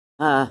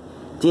Dear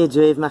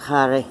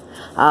McElroy,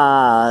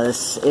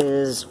 this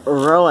is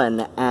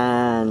Rowan,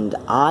 and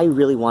I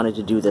really wanted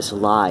to do this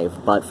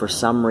live, but for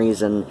some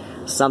reason,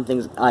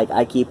 something's like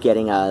I keep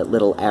getting a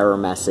little error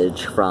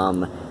message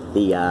from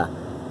the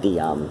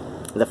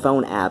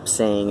phone app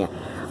saying,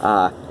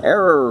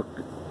 error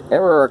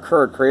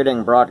occurred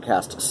creating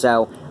broadcast.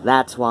 So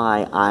that's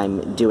why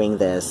I'm doing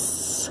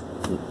this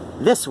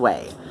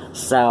way.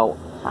 So,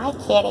 hi,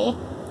 kitty.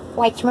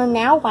 What's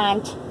Murnau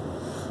want?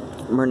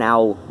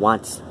 Murnau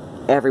wants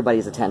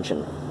everybody's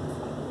attention.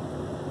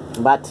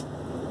 But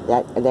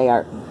they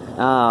are...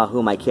 who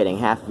am I kidding?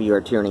 Half of you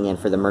are tuning in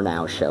for the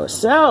Murnau show.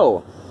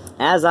 So,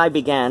 as I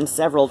began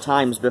several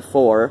times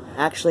before,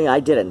 actually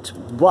I didn't,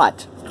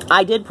 but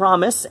I did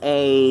promise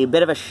a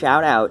bit of a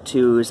shout-out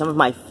to some of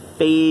my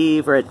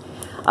favorite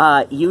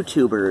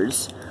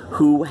YouTubers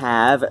who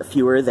have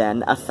fewer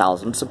than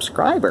 1,000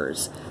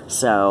 subscribers.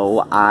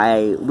 So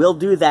I will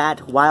do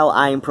that while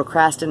I'm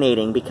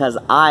procrastinating because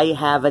I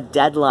have a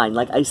deadline,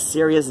 like a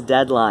serious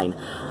deadline.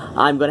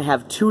 I'm going to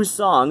have 2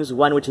 songs,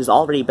 one which has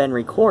already been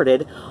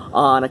recorded,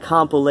 on a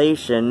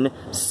compilation.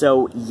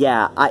 So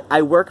yeah,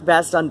 I work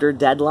best under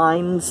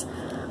deadlines,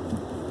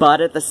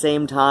 but at the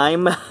same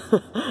time,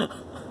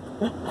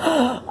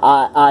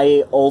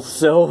 I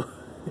also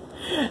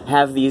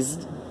have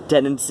these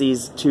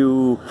tendencies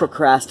to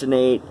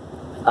procrastinate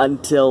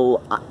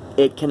until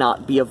it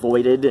cannot be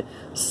avoided.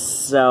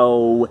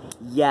 So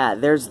yeah,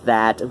 there's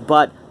that.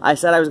 But I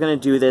said I was going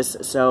to do this,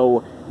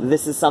 so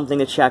this is something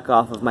to check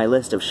off of my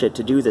list of shit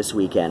to do this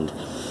weekend.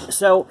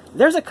 So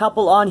there's a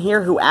couple on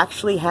here who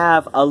actually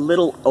have a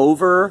little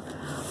over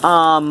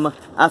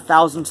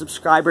 1,000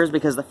 subscribers,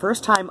 because the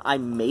first time I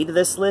made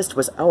this list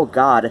was, oh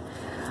god,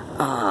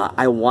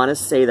 I want to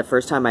say the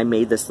first time I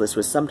made this list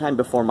was sometime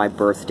before my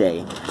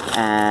birthday,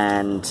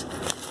 and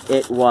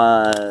it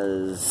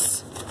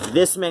was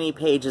this many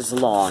pages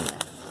long,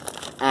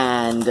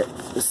 and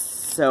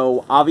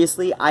so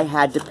obviously I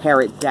had to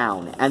pare it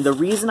down, and the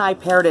reason I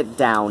pared it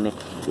down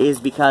is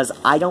because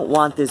I don't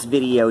want this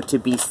video to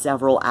be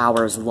several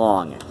hours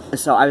long.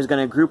 So I was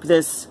going to group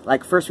this,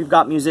 like, first we've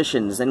got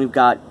musicians, then we've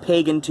got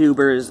pagan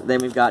tubers,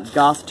 then we've got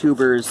goth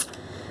tubers,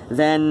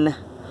 then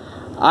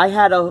I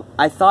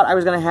thought I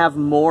was going to have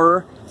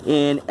more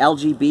in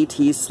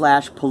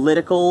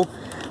LGBT/political,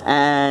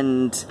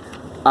 and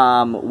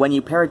when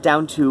you pare it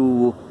down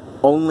to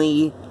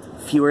only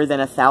fewer than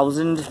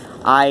 1,000,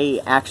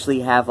 I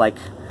actually have, like,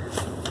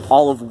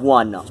 all of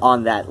 1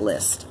 on that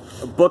list.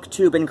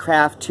 Booktube and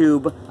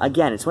CraftTube,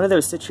 again, it's one of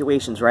those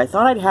situations where I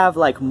thought I'd have,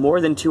 like,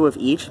 more than 2 of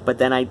each, but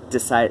then I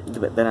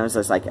was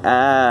just like,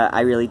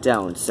 I really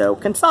don't, so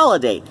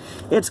consolidate.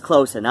 It's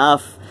close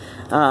enough.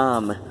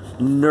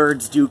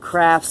 Nerds do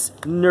crafts,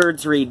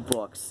 nerds read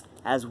books.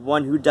 As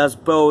one who does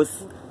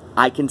both,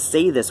 I can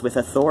say this with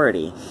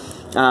authority.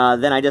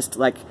 Then I just,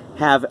 like,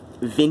 have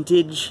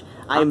vintage.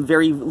 I am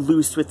very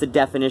loose with the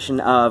definition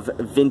of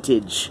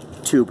vintage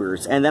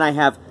tubers. And then I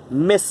have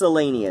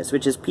miscellaneous,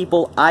 which is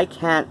people I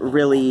can't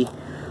really...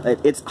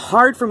 It's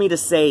hard for me to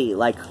say,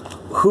 like,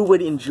 who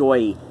would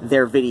enjoy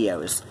their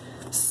videos.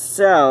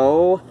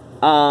 So,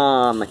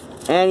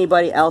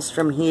 anybody else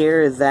from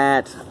here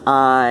that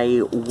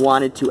I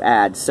wanted to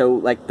add? So,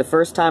 like, the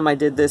first time I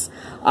did this,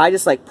 I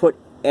just, like, put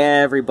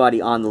everybody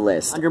on the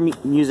list. Under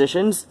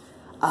musicians,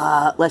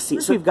 let's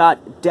see. So we've got,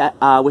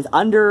 with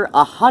under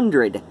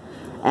 100,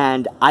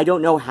 and I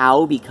don't know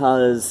how,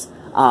 because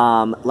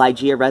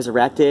Lygia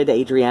Resurrected,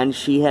 Adrienne,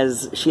 she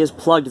has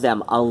plugged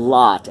them a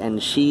lot,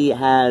 and she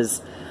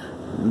has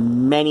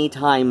many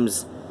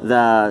times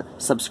the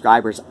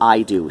subscribers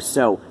I do.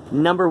 So,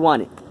 number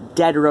 1,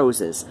 Dead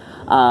Roses.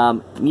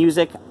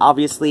 Music,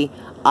 obviously,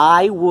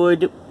 I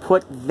would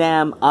put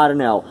them, I don't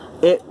know,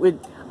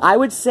 I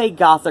would say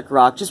gothic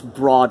rock, just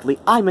broadly.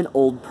 I'm an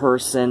old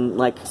person,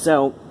 like,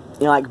 so,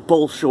 you know, like,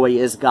 Bolshoi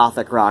is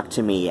gothic rock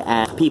to me,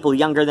 and people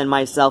younger than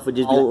myself would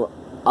just be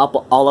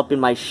all up in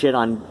my shit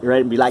on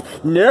Reddit and be like,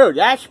 no,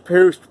 that's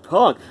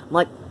post-punk. I'm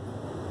like,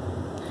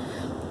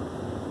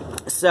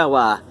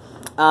 so,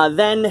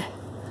 then,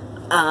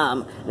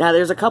 now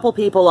there's a couple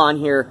people on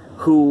here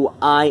who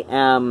I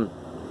am,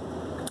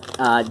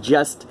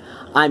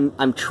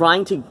 I'm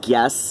trying to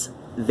guess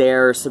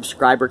their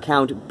subscriber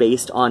count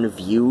based on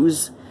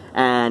views,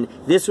 and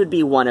this would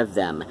be one of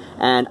them.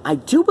 And I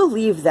do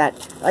believe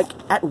that, like,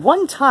 at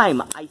one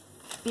time, I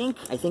think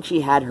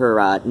she had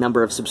her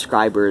number of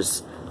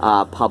subscribers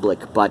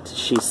public, but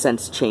she's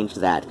since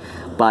changed that.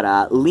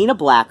 But Lena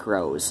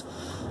Blackrose,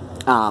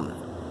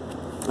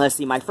 let's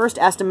see, my first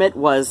estimate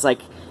was,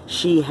 like,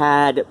 she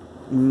had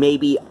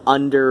maybe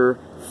under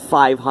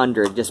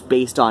 500, just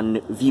based on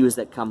views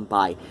that come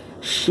by.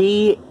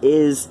 She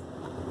is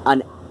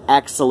an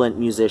excellent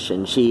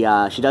musician. She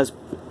does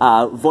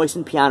voice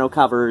and piano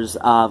covers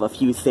of a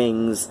few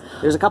things.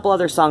 There's a couple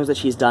other songs that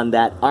she's done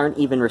that aren't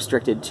even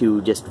restricted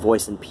to just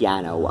voice and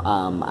piano.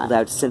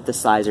 Without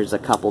synthesizers a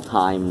couple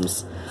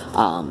times.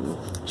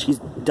 She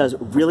does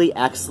really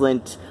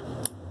excellent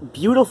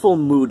beautiful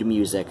mood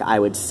music, I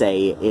would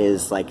say,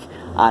 is like,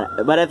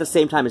 but at the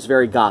same time it's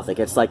very gothic.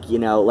 It's like, you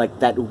know, like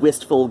that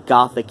wistful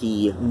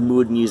gothic-y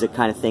mood music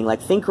kind of thing.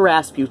 Like, think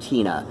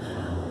Rasputina,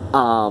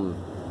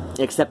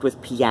 except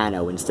with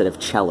piano instead of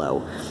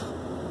cello.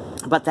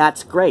 But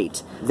that's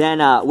great.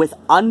 Then, with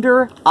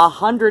under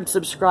 100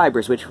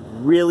 subscribers, which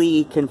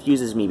really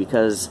confuses me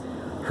because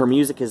her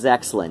music is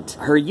excellent.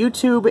 Her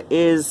YouTube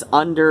is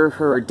under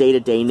her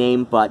day-to-day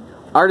name, but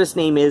artist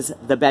name is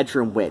The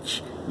Bedroom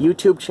Witch.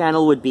 YouTube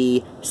channel would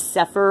be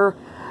Sefer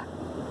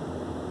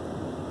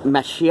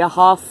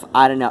Mashiachov.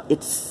 I don't know.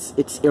 It's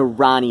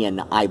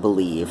Iranian, I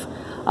believe.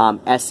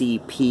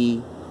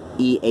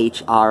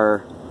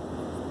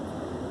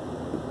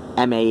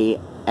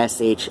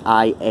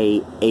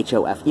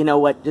 Sepermashiahof. You know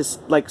what?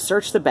 Just, like,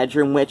 search The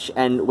Bedroom Witch,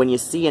 and when you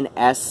see an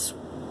S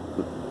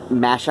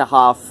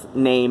Mashiachov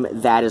name,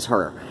 that is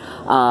her.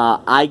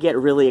 I get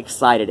really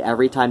excited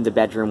every time The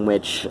Bedroom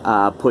Witch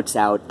puts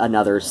out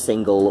another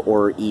single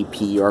or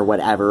EP or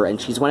whatever,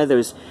 and she's one of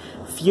those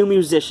few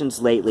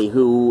musicians lately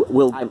who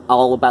will, I'm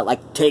all about,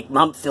 like, take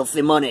my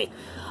filthy money.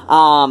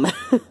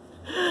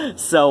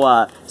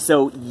 So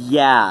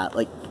yeah,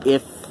 like,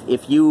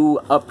 if you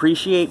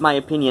appreciate my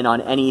opinion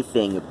on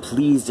anything,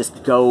 please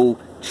just go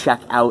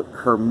check out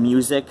her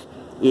music.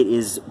 It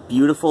is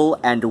beautiful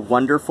and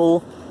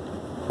wonderful.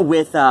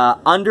 With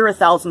under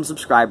 1,000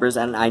 subscribers,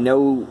 and I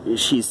know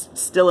she's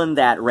still in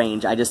that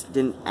range, I just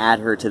didn't add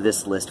her to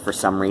this list for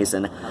some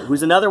reason,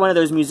 who's another one of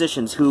those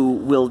musicians who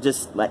will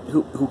just, like,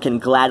 who can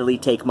gladly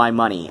take my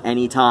money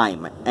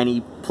anytime,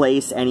 any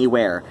place,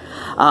 anywhere.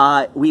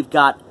 We've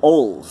got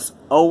Ols.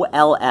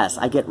 O-L-S.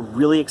 I get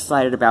really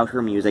excited about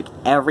her music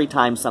every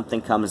time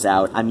something comes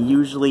out. I'm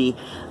usually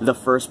the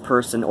first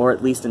person, or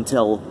at least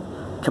until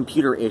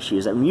computer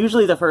issues, I'm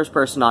usually the first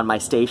person on my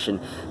station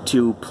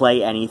to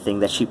play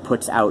anything that she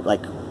puts out, like,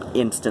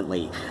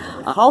 instantly.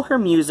 I call her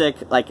music,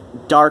 like,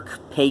 dark,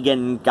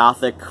 pagan,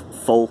 gothic,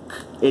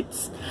 folk.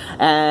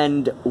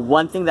 And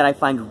one thing that I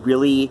find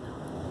really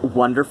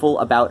wonderful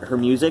about her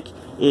music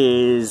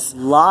is a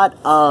lot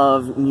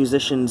of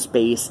musicians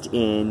based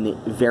in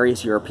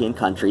various European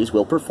countries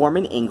will perform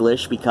in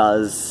English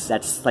because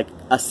that's, like,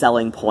 a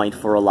selling point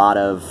for a lot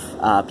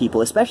of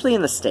people, especially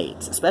in the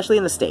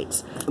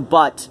States.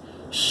 But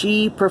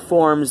she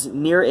performs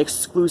near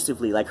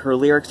exclusively, like, her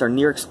lyrics are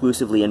near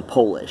exclusively in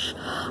Polish.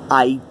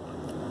 And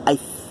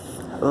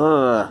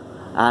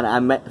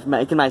I'm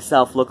making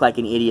myself look like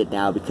an idiot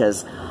now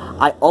because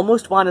I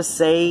almost want to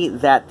say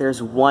that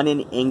there's one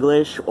in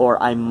English,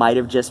 or I might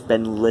have just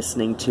been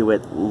listening to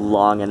it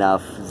long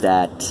enough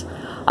that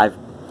I've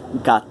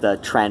got the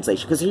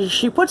translation, because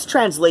she puts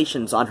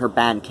translations on her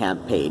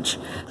Bandcamp page.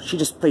 She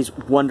just plays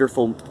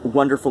wonderful,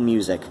 wonderful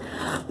music.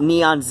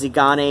 Neon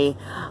Zigane,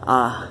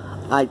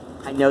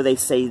 I know they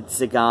say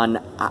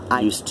Zigan.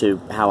 I'm used to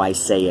how I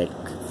say it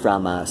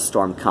from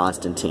Storm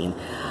Constantine.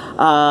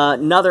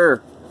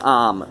 Another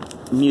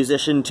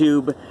musician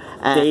tube.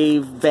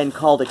 They've been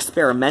called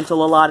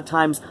experimental a lot of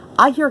times.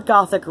 I hear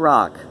gothic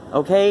rock,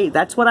 okay?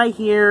 That's what I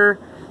hear.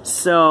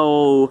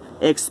 So,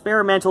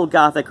 experimental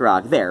gothic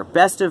rock. There,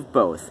 best of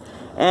both.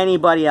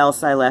 Anybody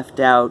else I left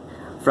out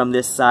from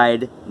this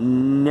side?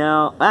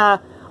 No.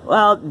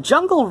 Well,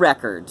 Jungle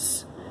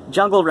Records.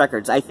 Jungle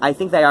Records. I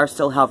think they are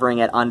still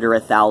hovering at under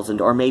 1,000,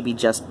 or maybe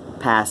just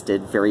past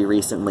it very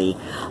recently.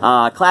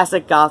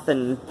 Classic goth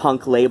and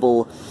punk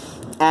label.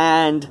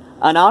 And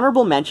an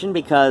honorable mention,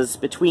 because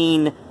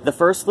between the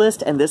first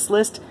list and this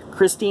list,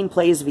 Christine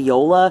Plays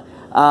Viola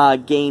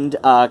gained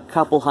a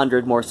couple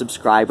hundred more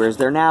subscribers.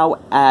 They're now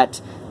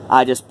at,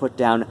 I just put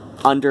down,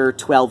 under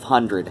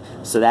 1,200.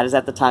 So that is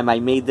at the time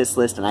I made this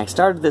list, and I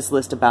started this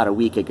list about a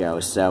week ago,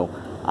 so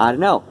I don't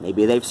know,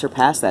 maybe they've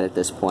surpassed that at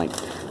this point.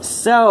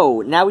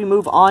 So, now we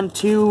move on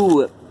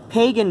to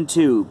Pagan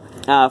Tube.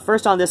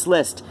 First on this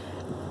list,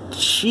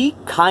 she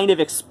kind of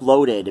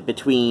exploded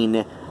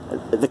between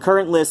the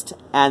current list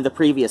and the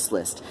previous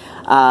list.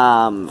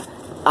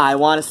 I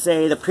want to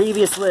say the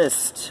previous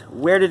list,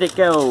 where did it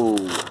go?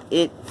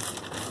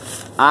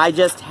 I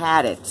just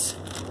had it.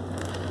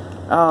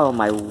 Oh,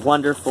 my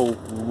wonderful,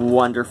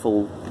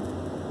 wonderful,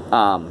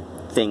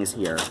 things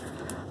here.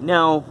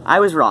 No,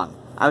 I was wrong.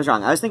 I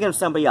was thinking of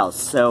somebody else.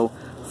 So,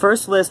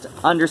 first list,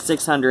 under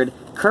 600.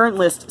 Current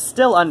list,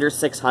 still under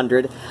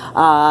 600.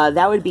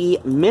 That would be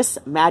Miss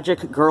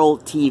Magic Girl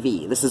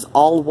TV. This is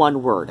all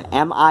one word.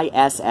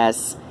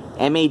 M-I-S-S-M-A-G-I-C,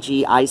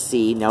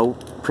 no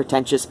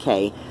pretentious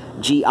K,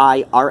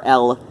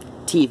 G-I-R-L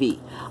TV.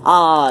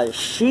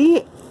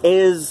 She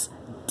is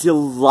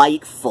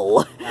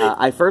delightful.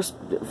 I first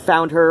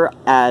found her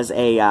as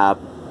a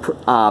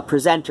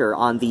presenter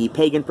on the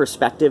Pagan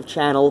Perspective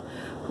channel.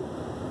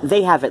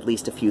 They have at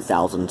least a few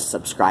thousand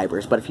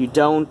subscribers, but if you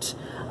don't,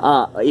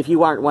 if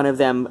you aren't one of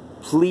them,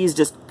 please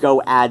just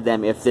go add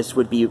them if this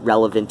would be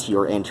relevant to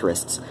your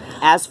interests.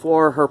 As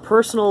for her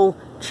personal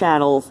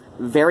channel,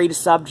 varied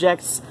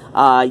subjects,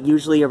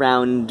 usually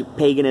around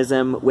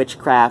paganism,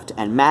 witchcraft,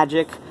 and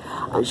magic.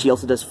 She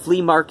also does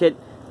flea market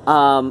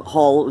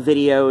haul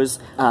videos,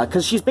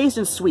 because she's based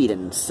in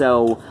Sweden,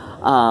 so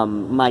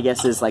my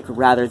guess is, like,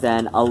 rather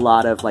than a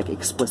lot of, like,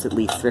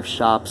 explicitly thrift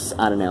shops,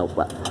 I don't know,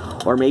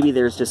 or maybe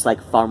there's just,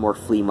 like, far more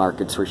flea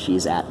markets where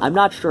she's at. I'm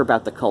not sure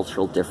about the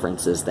cultural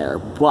differences there,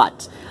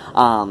 but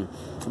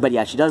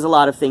yeah, she does a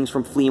lot of things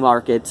from flea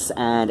markets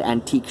and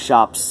antique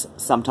shops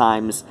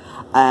sometimes.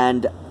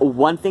 And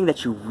one thing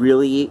that you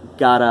really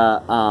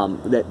gotta,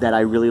 that I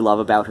really love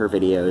about her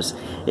videos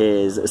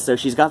is, so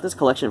she's got this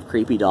collection of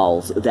creepy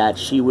dolls that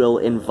she will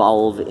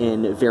involve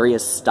in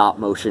various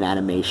stop-motion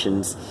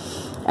animations.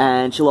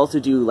 And she'll also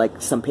do,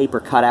 like, some paper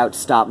cutout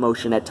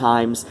stop-motion at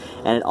times,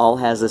 and it all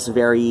has this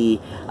very, you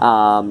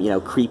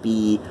know,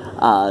 creepy,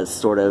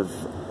 sort of,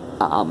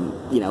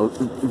 you know,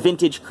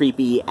 vintage,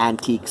 creepy,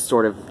 antique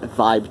sort of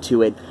vibe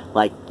to it.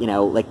 Like, you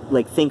know,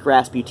 like think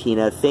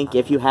Rasputina, think,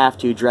 if you have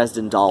to,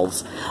 Dresden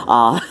Dolls.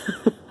 I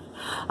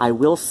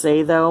will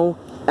say, though,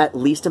 at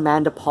least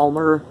Amanda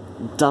Palmer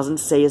doesn't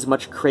say as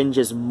much cringe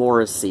as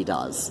Morrissey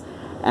does.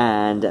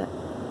 And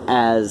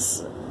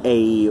as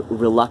a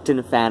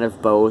reluctant fan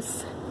of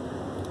both,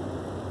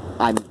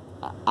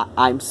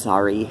 I'm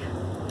sorry.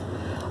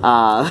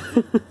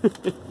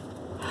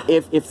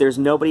 If there's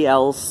nobody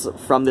else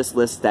from this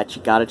list that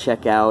you gotta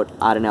check out,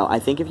 I don't know, I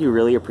think if you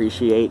really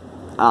appreciate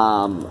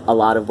a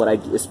lot of what I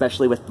do,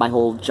 especially with my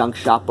whole junk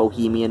shop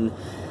bohemian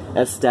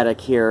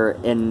aesthetic here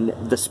in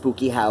the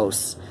spooky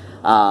house,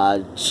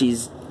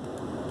 she's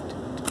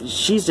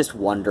just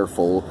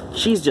wonderful.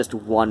 She's just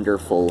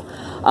wonderful.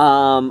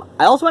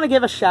 I also want to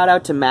give a shout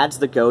out to Mads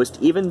the Ghost,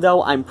 even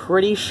though I'm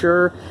pretty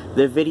sure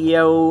the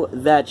video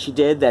that she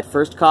did that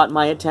first caught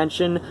my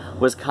attention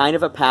was kind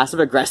of a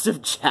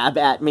passive-aggressive jab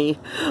at me.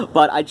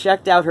 But I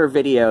checked out her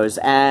videos,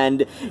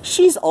 and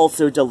she's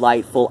also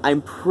delightful.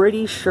 I'm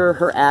pretty sure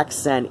her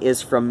accent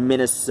is from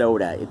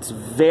Minnesota. It's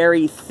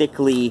very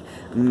thickly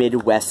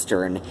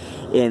Midwestern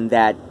in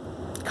that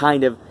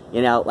kind of,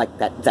 you know, like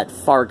that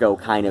Fargo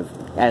kind of,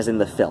 as in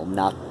the film,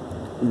 not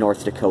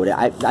North Dakota.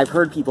 I've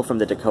heard people from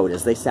the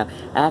Dakotas. They sound...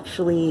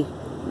 Actually,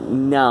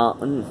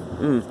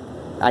 no.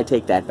 I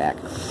take that back.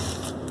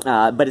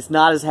 But it's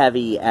not as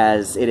heavy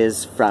as it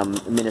is from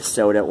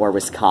Minnesota or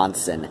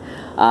Wisconsin.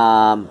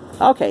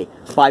 Okay,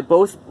 by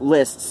both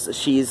lists,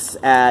 she's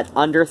at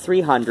under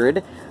 300,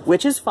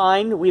 which is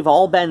fine. We've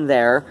all been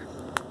there.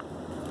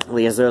 At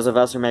least those of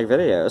us who make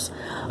videos.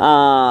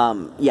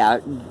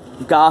 Yeah,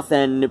 goth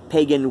and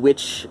pagan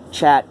witch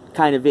chat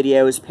kind of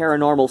videos,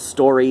 paranormal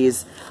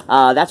stories.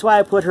 That's why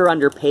I put her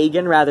under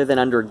pagan rather than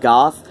under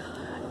goth.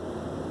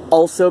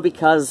 Also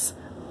because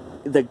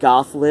the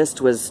goth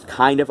list was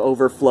kind of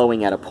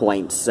overflowing at a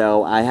point,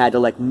 so I had to,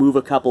 like, move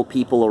a couple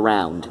people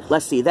around.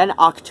 Let's see, then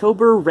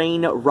October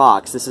Rain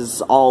Rocks. This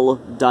is all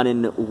done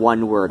in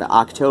one word.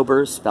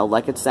 October, spelled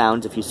like it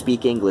sounds, if you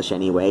speak English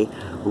anyway.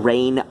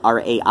 Rain,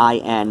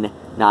 R-A-I-N,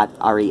 not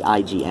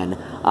R-E-I-G-N.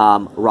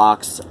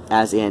 Rocks,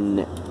 as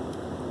in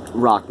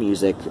rock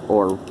music,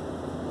 or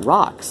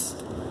rocks,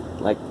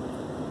 like,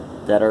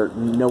 that are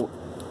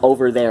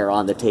over there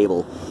on the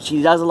table.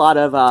 She does a lot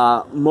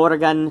of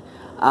Morgan,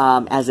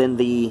 as in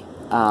the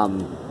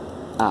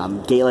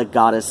Gaelic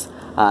goddess.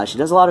 She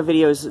does a lot of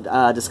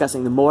videos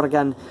discussing the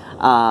Morgan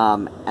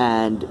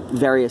and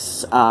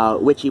various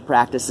witchy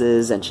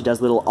practices, and she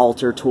does little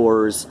altar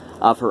tours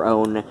of her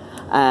own.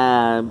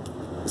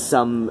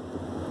 Some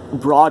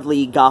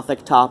broadly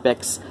gothic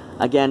topics.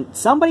 Again,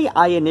 somebody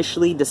I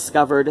initially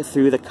discovered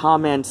through the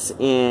comments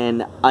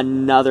in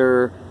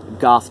another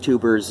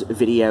GothTubers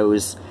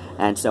videos,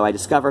 and so I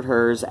discovered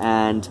hers,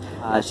 and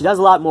she does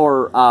a lot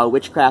more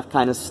witchcraft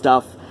kind of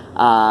stuff.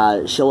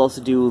 She'll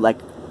also do, like,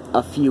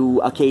 a few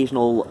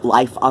occasional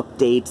life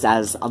updates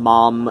as a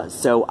mom.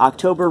 So,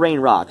 October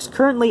Rain Rocks,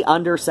 currently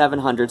under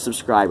 700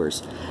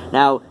 subscribers.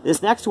 Now,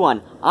 this next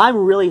one, I'm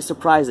really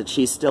surprised that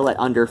she's still at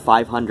under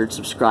 500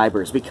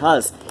 subscribers,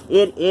 because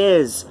it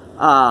is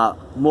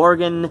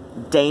Morgan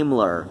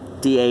Daimler,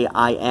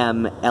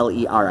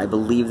 D-A-I-M-L-E-R. I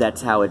believe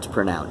that's how it's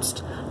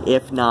pronounced.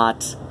 If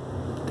not,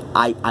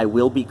 I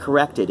will be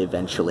corrected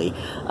eventually.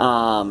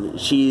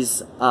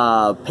 She's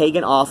a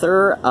pagan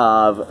author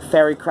of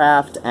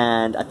Fairycraft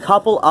and a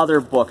couple other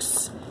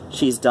books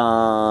she's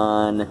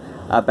done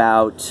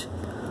about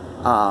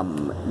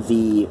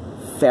the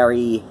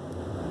fairy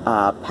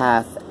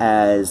path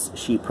as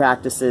she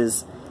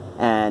practices,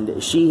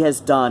 and she has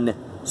done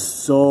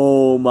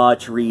so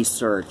much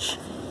research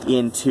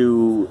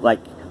into, like,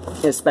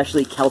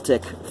 especially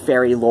Celtic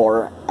fairy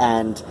lore,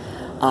 and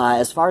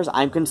as far as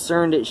I'm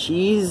concerned,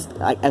 she's,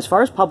 as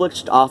far as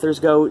published authors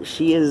go,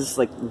 she is,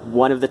 like,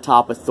 one of the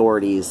top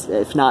authorities,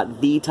 if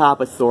not the top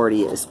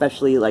authority,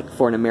 especially, like,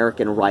 for an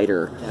American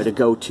writer to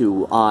go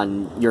to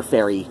on your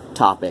fairy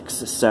topics.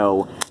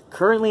 So,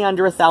 currently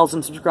under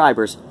 1,000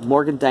 subscribers,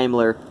 Morgan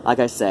Daimler, like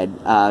I said,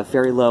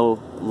 fairy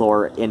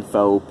lore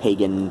info,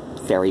 pagan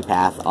fairy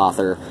path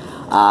author.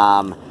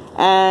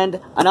 And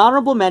an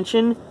honorable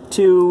mention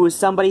to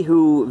somebody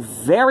who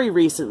very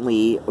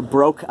recently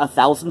broke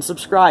 1,000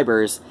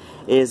 subscribers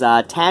is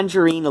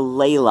Tangerine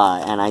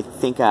Layla, and I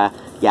think,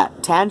 yeah,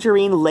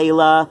 Tangerine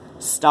Layla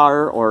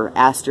star or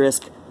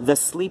asterisk the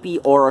Sleepy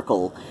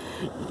Oracle.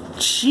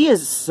 She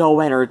is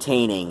so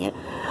entertaining,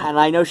 and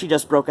I know she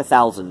just broke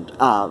 1,000,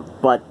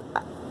 but,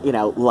 you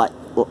know,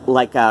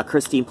 like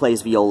Christine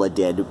Plays Viola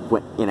did,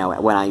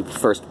 when I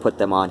first put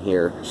them on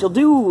here. She'll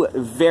do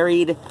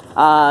varied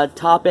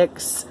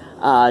topics.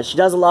 She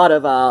does a lot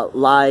of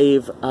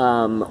live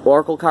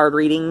oracle card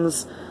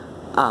readings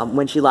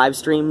when she live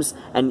streams,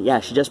 and yeah,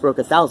 she just broke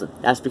 1,000.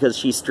 That's because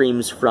she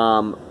streams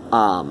from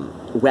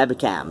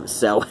webcam,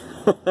 so...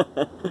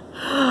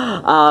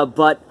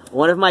 but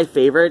one of my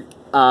favorite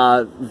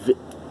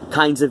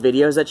kinds of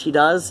videos that she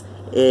does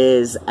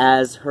is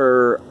as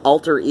her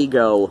alter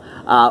ego,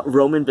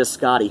 Roman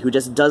Biscotti, who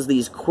just does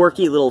these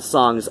quirky little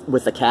songs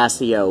with the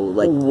Casio,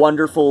 like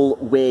wonderful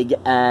wig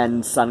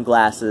and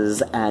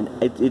sunglasses, and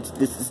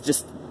it's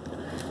just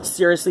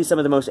seriously some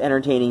of the most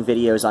entertaining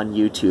videos on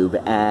YouTube,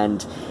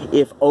 and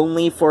if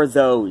only for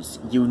those,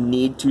 you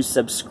need to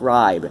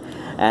subscribe.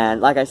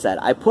 And like I said,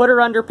 I put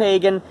her under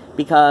Pagan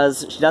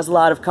because she does a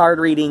lot of card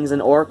readings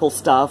and Oracle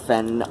stuff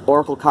and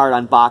Oracle card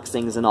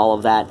unboxings and all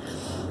of that.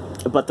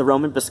 But the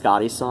Roman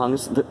Biscotti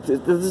songs,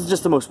 this is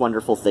just the most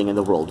wonderful thing in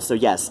the world. So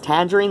yes,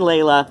 Tangerine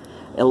Layla,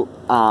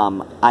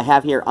 I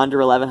have here under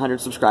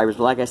 1,100 subscribers,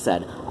 but like I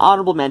said,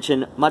 honorable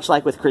mention, much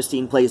like with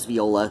Christine Plays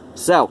Viola.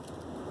 So,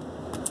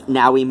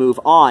 now we move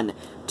on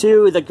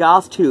to the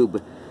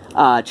GothTube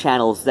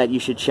channels that you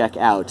should check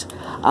out.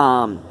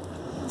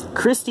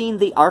 Christine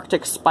the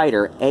Arctic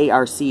Spider,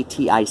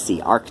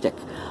 A-R-C-T-I-C, Arctic.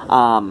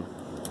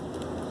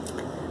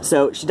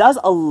 So, she does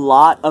a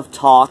lot of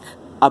talk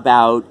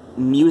about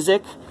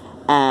music,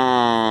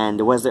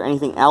 and was there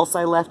anything else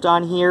I left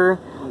on here?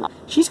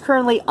 She's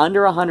currently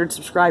under 100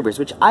 subscribers,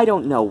 which I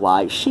don't know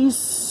why. She's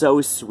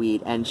so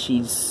sweet, and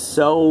she's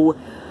so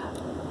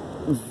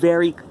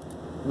very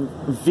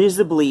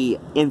visibly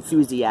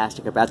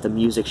enthusiastic about the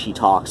music she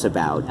talks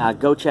about.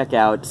 Go check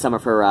out some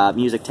of her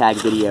music tag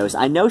videos.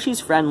 I know she's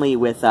friendly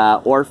with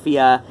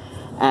Orphea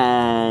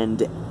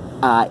and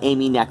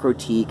Amy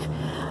Necrotique,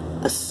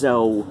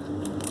 so,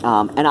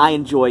 and I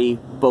enjoy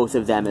both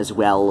of them as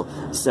well,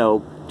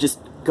 so just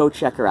go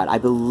check her out. I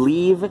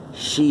believe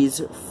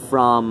she's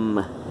from,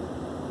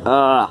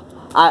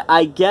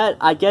 I get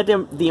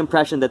the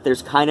impression that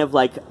there's kind of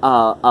like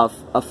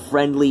a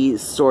friendly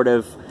sort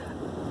of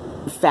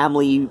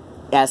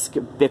family-esque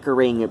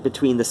bickering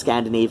between the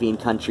Scandinavian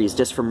countries,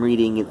 just from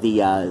reading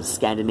the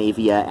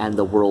Scandinavia and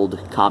the World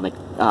comic,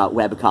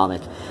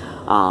 webcomic.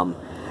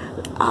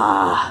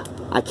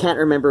 I can't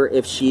remember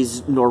if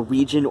she's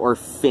Norwegian or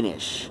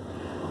Finnish,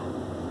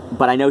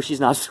 but I know she's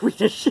not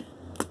Swedish.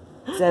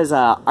 It says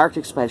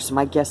Arctic Spider, so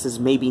my guess is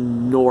maybe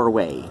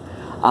Norway,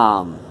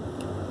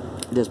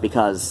 just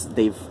because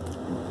they've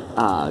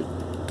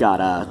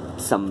got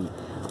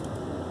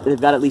they've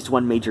got at least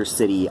one major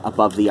city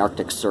above the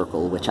Arctic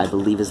Circle, which I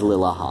believe is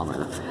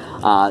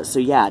Lillehammer. So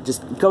yeah,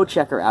 just go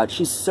check her out.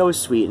 She's so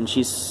sweet, and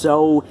she's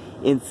so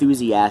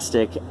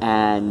enthusiastic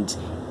and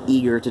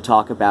eager to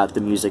talk about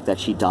the music that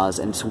she does,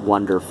 and it's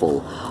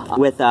wonderful.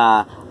 With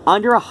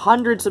under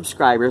 100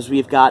 subscribers,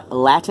 we've got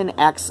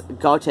Latinx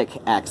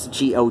Gothic X,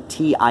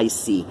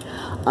 G-O-T-I-C.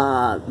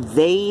 And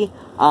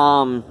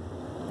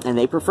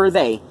they prefer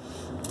they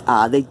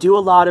do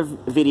a lot of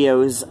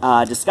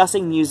videos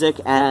discussing music,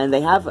 and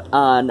they have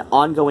an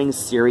ongoing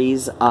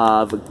series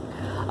of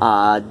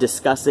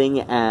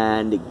discussing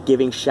and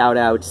giving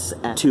shout-outs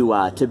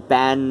to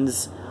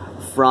bands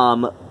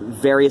from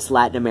various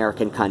Latin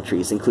American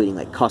countries, including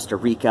like Costa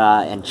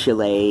Rica and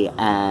Chile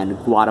and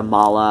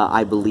Guatemala,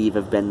 I believe,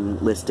 have been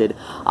listed.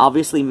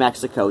 Obviously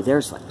Mexico,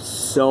 there's like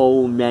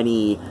so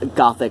many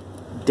gothic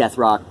death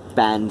rock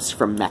bands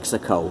from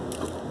Mexico.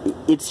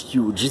 It's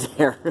huge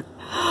there.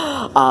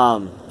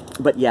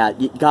 But yeah,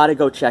 you gotta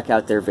go check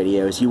out their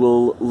videos. You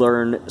will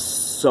learn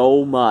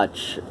so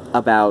much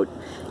about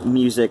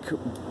music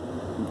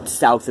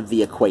south of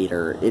the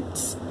equator.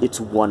 It's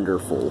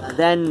wonderful.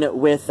 Then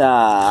with,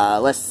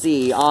 let's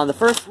see, on the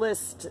first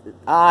list,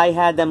 I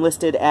had them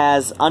listed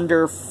as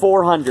under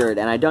 400,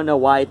 and I don't know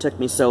why it took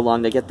me so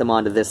long to get them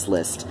onto this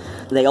list.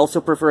 They also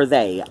prefer is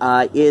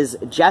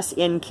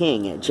Jessin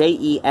King, Jessinking.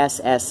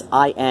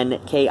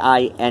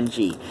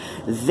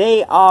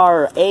 They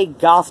are a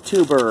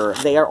goth-tuber.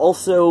 They are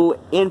also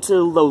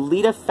into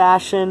Lolita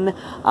fashion.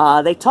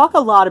 They talk a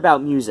lot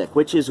about music,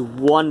 which is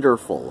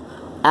wonderful.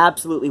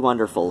 Absolutely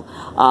wonderful.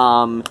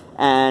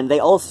 And they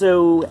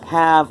also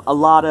have a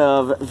lot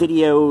of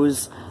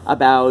videos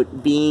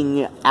about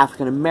being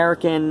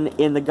African-American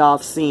in the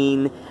goth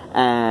scene,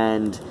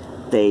 and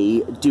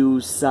they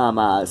do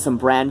some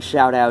brand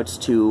shout-outs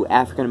to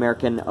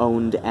African-American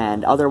owned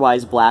and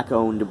otherwise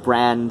black-owned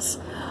brands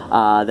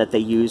that they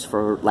use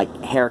for,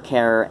 like, hair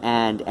care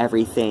and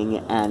everything,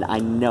 and I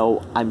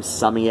know I'm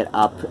summing it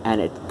up,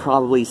 and it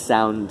probably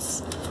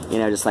sounds, you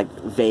know, just like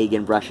vague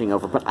and brushing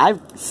over, but I've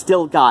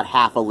still got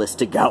half a list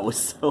to go,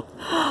 so,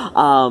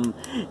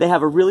 they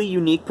have a really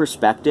unique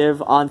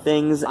perspective on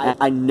things.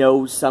 I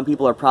know some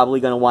people are probably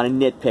going to want to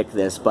nitpick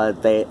this,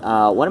 but they,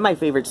 one of my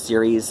favorite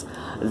series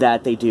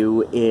that they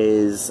do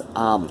is,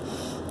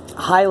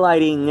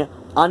 highlighting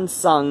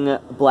unsung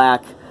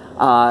black,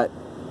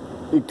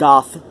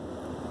 goth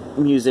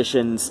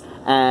musicians,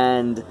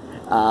 and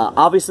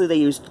obviously they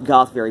used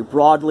goth very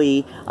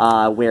broadly,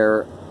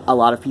 where a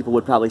lot of people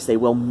would probably say,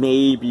 well,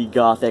 maybe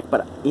gothic,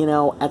 but, you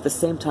know, at the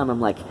same time, I'm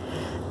like,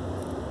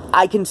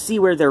 I can see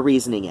where their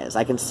reasoning is.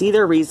 I can see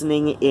their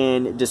reasoning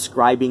in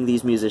describing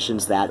these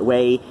musicians that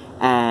way,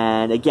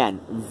 and again,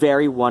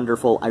 very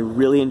wonderful. I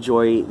really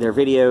enjoy their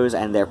videos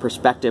and their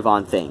perspective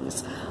on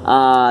things.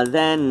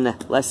 Then,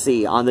 let's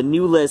see, on the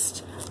new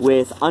list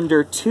with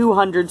under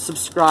 200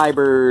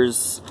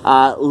 subscribers,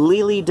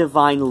 Lily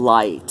Divine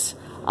Light.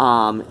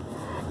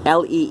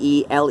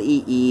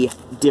 L-E-E-L-E-E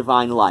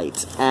Divine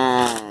Light.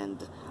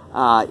 And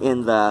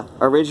in the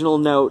original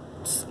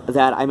notes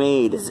that I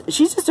made,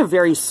 she's just a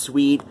very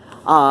sweet,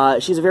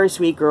 she's a very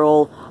sweet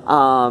girl,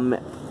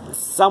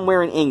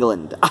 somewhere in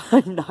England.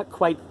 I'm not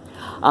quite,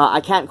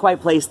 I can't quite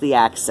place the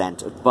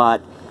accent,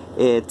 but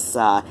it's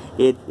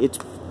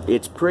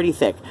pretty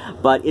thick,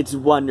 but it's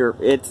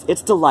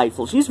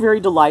delightful. She's very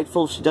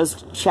delightful. She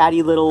does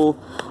chatty little,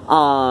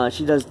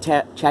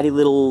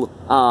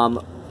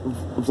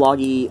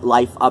 vloggy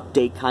life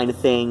update kind of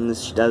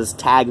things. She does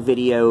tag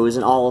videos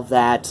and all of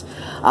that.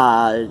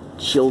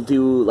 She'll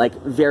do, like,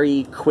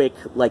 very quick,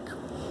 like,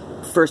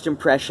 first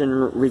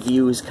impression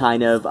reviews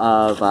kind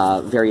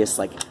of various,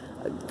 like,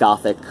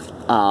 gothic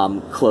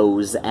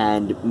clothes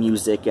and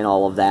music and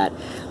all of that.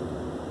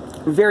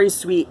 Very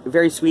sweet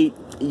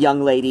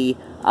young lady,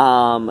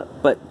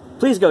 but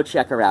please go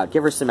check her out.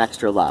 Give her some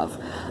extra love.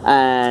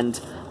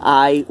 And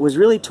I was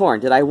really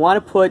torn. Did I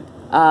want to put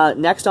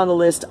next on the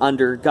list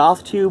under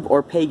GothTube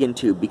or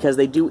PaganTube, because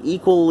they do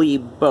equally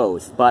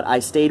both, but I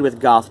stayed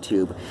with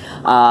GothTube.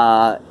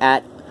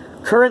 At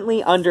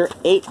currently under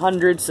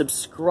 800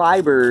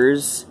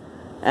 subscribers,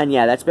 and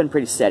yeah, that's been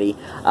pretty steady,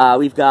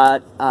 we've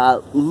got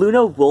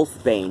Luna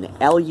Wolfbane,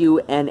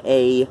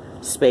 L-U-N-A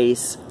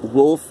space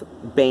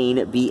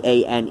Wolfbane,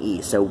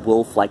 B-A-N-E, so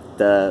wolf like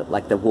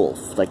the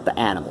wolf, like the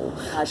animal.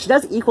 She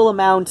does equal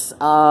amounts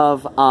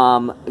of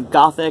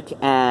gothic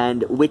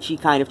and witchy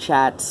kind of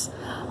chats.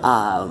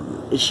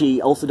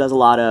 She also does a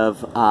lot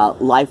of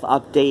life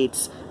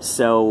updates,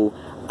 so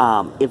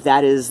if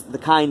that is the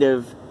kind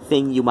of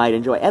thing you might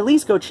enjoy, at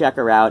least go check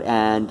her out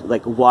and,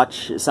 like,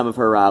 watch some of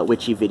her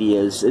witchy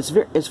videos.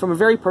 It's from a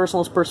very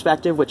personal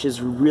perspective, which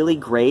is really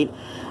great.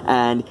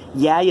 And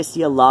yeah, you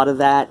see a lot of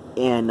that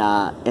in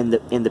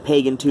the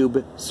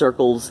PaganTube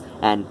circles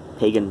and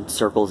pagan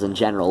circles in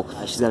general.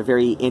 She's got a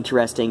very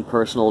interesting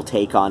personal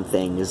take on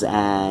things,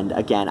 and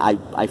again,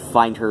 I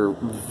find her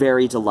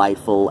very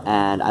delightful,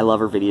 and I love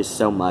her videos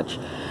so much.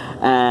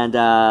 And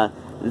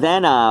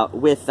then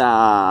with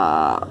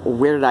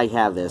where did I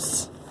have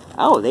this?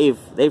 Oh,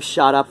 they've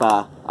shot up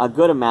a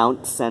good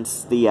amount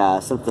since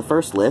the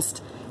first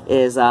list.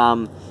 Is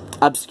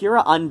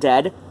Obscura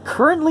Undead,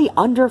 currently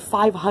under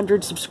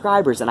 500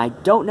 subscribers, and I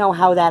don't know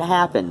how that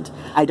happened.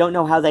 I don't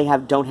know how they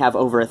don't have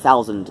over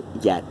 1,000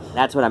 yet.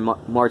 That's what I'm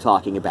more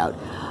talking about.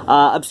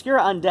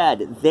 Obscura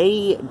Undead,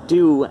 they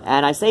do,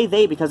 and I say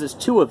they because it's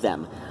two of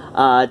them.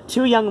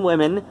 Two young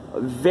women,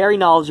 very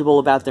knowledgeable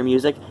about their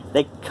music.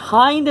 They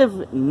kind of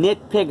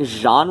nitpick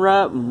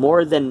genre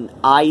more than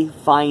I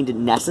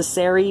find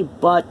necessary,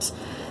 but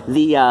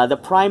the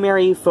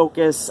primary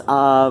focus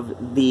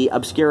of the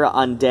Obscura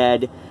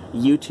Undead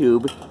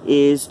YouTube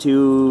is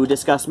to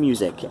discuss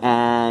music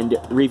and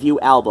review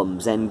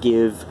albums and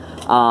give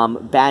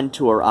band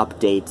tour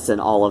updates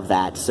and all of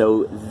that.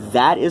 So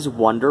that is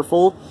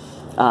wonderful.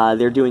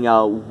 They're doing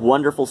a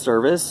wonderful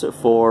service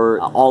for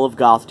all of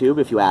GothTube,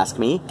 if you ask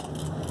me.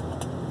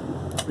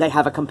 They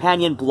have a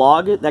companion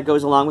blog that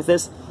goes along with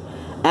this,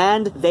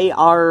 and they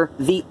are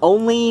the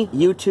only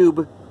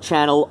YouTube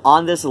channel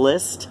on this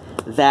list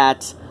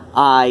that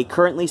I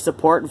currently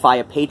support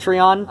via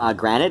Patreon.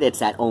 Granted,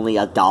 it's at only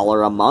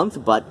 $1 a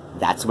month, but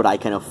that's what I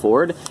can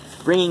afford.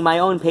 Bringing my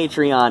own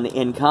Patreon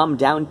income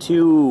down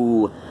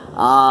to,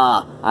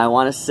 I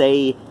want to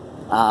say,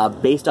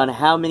 based on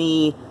how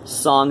many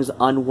songs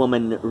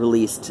Unwoman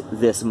released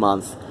this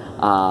month,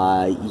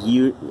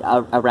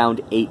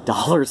 around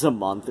 $8 a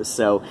month.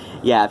 So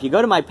yeah, if you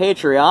go to my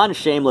Patreon,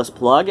 shameless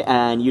plug,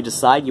 and you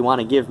decide you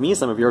want to give me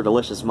some of your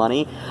delicious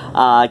money,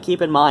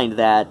 keep in mind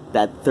that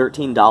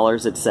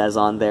 $13 it says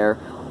on there,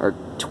 or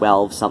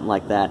 12, something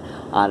like that.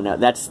 I don't know.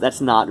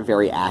 That's not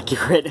very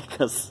accurate,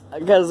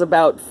 because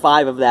about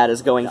 5 of that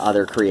is going to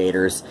other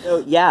creators.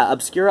 So yeah,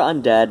 Obscura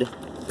Undead,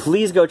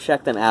 please go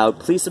check them out.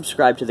 Please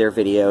subscribe to their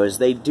videos.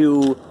 They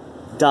do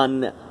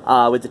done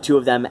with the two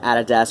of them at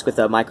a desk with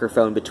a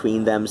microphone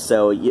between them,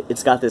 so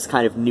it's got this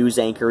kind of news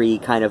anchor-y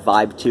kind of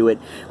vibe to it,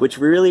 which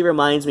really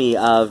reminds me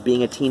of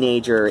being a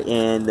teenager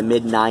in the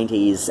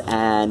mid-90s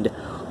and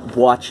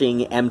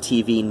watching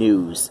MTV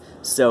News.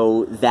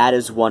 So that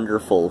is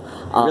wonderful.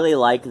 I really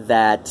like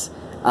that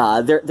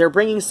they're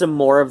bringing some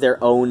more of their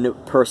own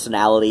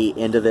personality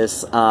into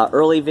this.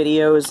 Early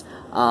videos,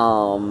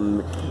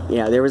 you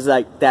know, there was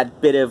like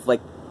that bit of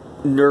like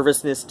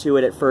nervousness to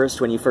it at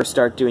first when you first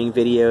start doing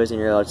videos, and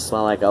you're just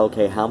like,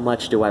 okay, how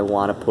much do I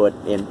want to put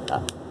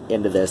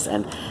into this,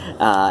 and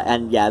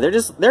yeah,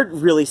 they're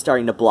really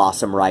starting to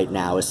blossom right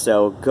now,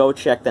 so go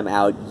check them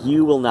out.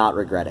 You will not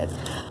regret it.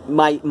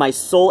 My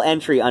sole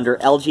entry under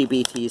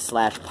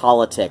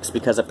LGBT/politics,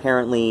 because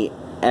apparently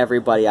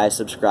everybody I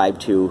subscribe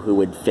to who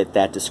would fit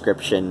that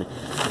description,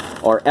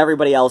 or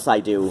everybody else I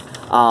do,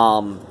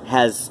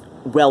 has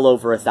well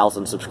over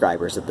 1,000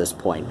 subscribers at this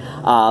point.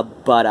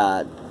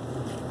 But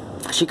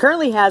she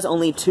currently has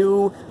only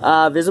 2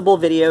 visible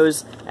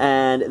videos,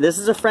 and this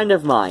is a friend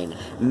of mine.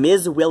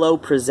 Ms. Willow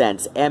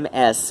Presents.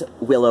 MS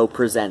Willow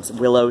Presents.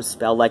 Willow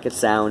spelled like it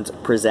sounds.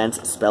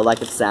 Presents spelled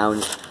like it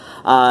sounds.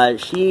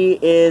 She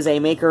is a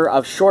maker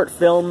of short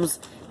films.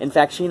 In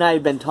fact, she and I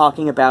have been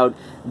talking about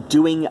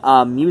doing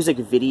a music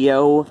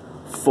video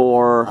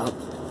for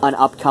an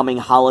upcoming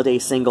holiday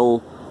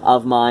single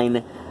of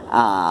mine.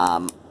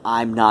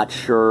 I'm not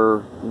sure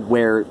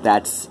where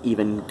that's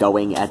even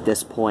going at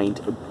this point.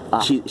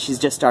 She's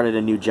just started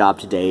a new job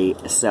today,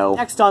 so...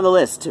 Next on the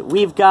list,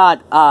 we've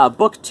got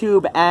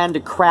BookTube and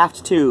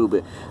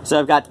CraftTube. So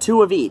I've got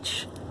 2 of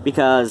each,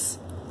 because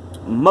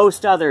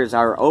most others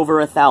are over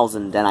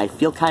 1,000, and I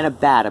feel kind of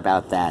bad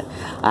about that.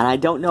 And I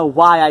don't know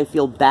why I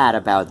feel bad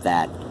about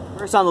that.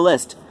 First on the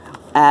list,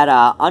 at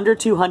under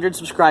 200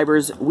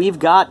 subscribers, we've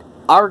got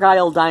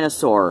Argyle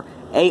Dinosaur.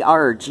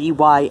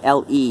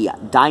 A-R-G-Y-L-E,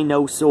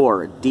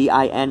 Dinosaur,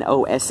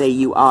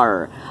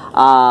 D-I-N-O-S-A-U-R.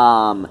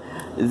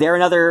 They're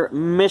another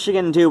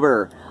Michigan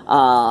tuber.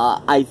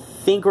 I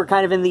think we're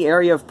kind of in the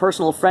area of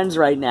personal friends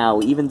right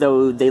now, even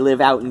though they live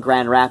out in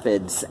Grand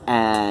Rapids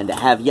and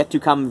have yet to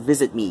come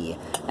visit me.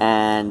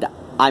 And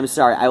I'm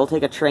sorry, I will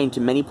take a train to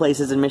many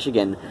places in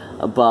Michigan,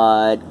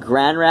 but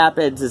Grand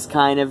Rapids is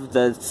kind of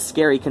the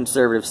scary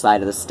conservative side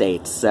of the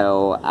state,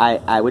 so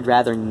I would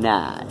rather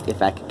not,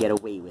 if I could get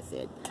away with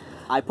it.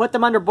 I put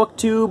them under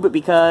BookTube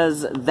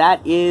because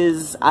that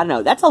is, I don't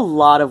know, that's a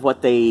lot of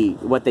what they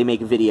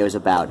make videos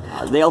about.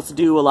 They also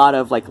do a lot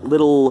of, like,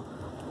 little,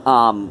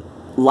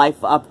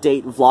 life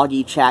update,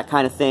 vloggy chat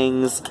kind of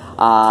things.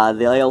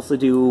 They also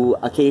do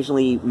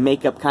occasionally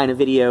makeup kind of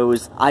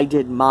videos. I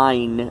did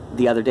mine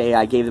the other day.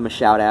 I gave them a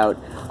shout out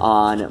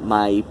on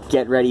my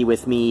Get Ready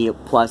With Me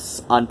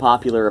plus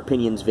Unpopular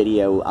Opinions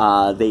video.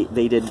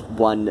 They did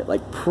one,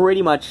 like,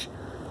 pretty much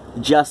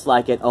just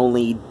like it,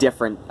 only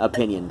different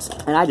opinions.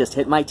 And I just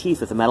hit my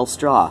teeth with a metal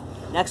straw.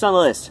 Next on the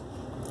list,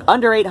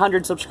 under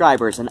 800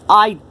 subscribers, and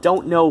I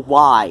don't know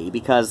why,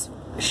 because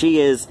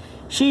she's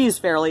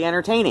fairly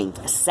entertaining.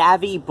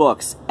 Savvy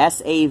Books,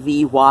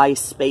 S-A-V-Y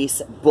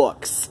space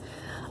Books.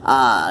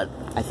 I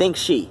think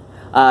she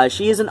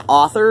is an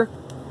author.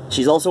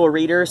 She's also a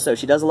reader, so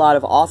she does a lot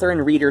of author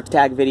and reader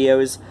tag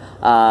videos.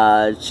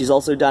 She's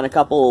also done a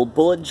couple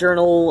bullet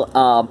journal,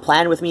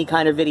 plan with me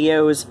kind of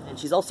videos. And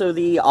she's also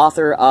the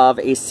author of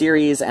a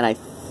series, and I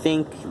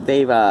think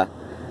they've, I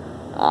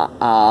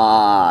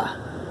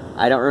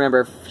don't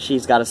remember if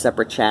she's got a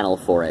separate channel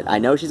for it. I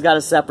know she's got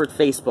a separate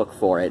Facebook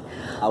for it.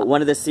 One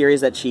of the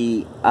series that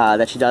she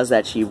does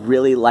that she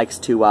really likes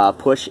to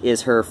push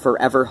is her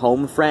Forever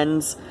Home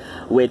Friends,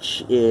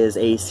 which is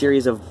a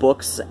series of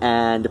books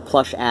and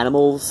plush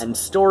animals and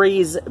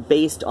stories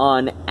based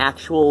on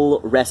actual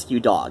rescue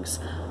dogs.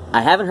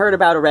 I haven't heard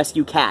about a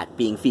rescue cat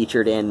being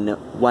featured in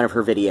one of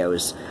her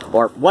videos,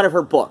 or one of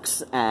her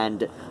books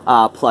and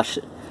plush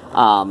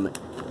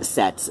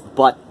sets,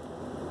 but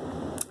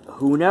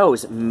who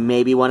knows,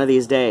 maybe one of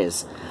these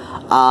days.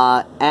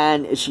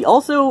 And she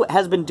also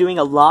has been doing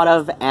a lot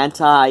of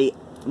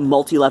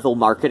multi-level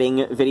marketing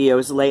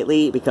videos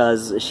lately,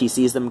 because she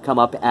sees them come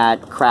up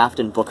at craft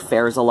and book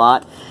fairs a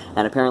lot,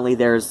 and apparently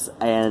there's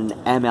an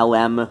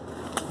MLM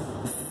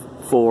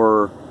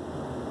for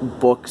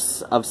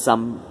books of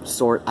some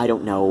sort. I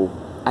don't know.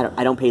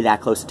 I don't pay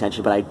that close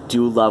attention, but I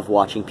do love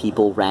watching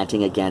people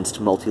ranting against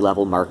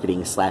multi-level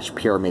marketing /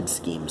 pyramid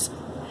schemes.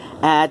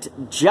 At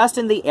just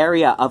in the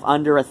area of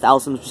under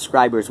 1,000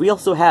 subscribers, we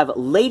also have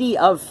Lady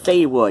of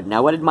Feywood.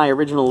 Now, what did my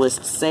original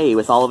list say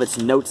with all of its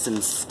notes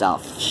and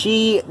stuff?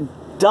 She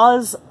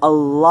does a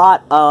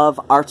lot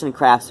of arts and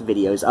crafts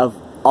videos of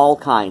all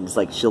kinds.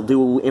 Like, she'll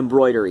do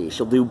embroidery,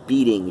 she'll do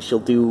beading, she'll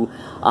do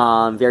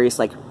various,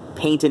 like,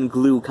 paint and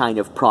glue kind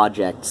of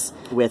projects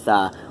with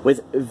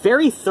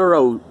very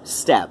thorough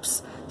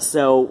steps.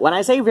 So, when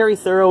I say very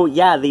thorough,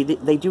 yeah,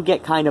 they do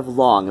get kind of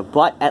long,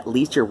 but at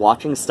least you're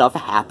watching stuff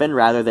happen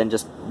rather than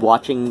just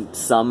watching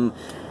some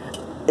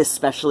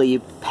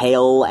especially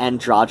pale,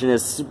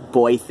 androgynous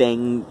boy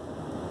thing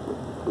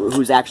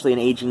who's actually an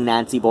aging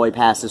Nancy boy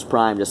past his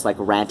prime, just, like,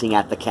 ranting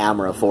at the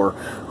camera for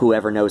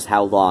whoever knows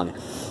how long.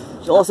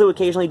 She'll also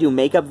occasionally do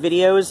makeup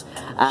videos.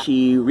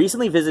 She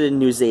recently visited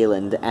New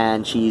Zealand,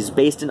 and she's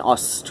based in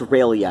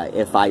Australia,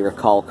 if I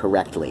recall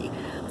correctly.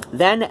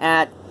 Then,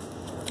 at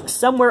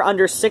somewhere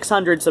under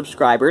 600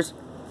 subscribers,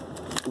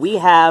 we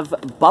have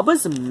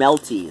Bubba's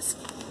Melties.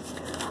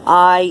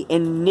 I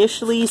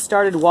initially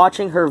started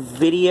watching her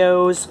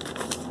videos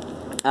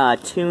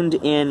tuned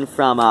in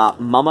from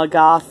Mama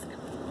Goth,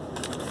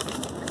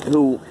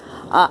 who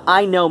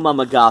I know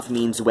Mama Goth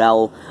means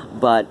well,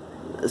 but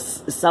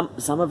some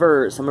of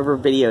her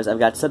videos I've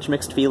got such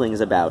mixed feelings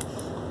about.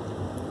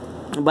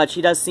 but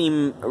she does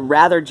seem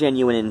rather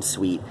genuine and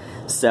sweet.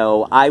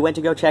 So I went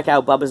to go check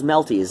out Bubba's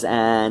Melties,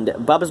 and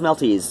Bubba's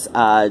Melties,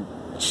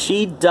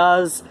 she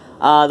does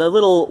the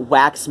little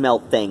wax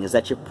melt things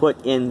that you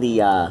put in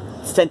the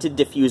scented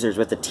diffusers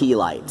with the tea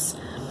lights.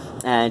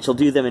 And she'll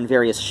do them in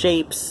various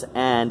shapes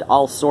and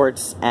all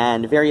sorts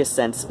and various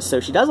scents. So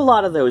she does a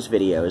lot of those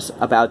videos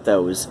about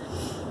those.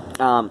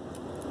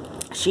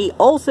 She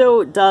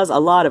also does a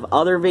lot of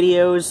other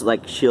videos,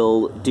 like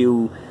she'll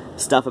do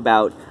stuff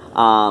about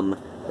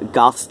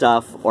goth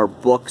stuff or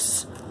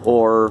books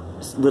or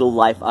little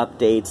life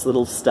updates,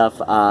 little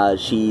stuff.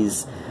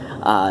 She's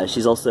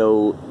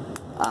also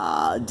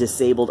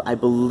disabled, I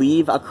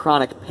believe, a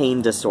chronic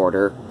pain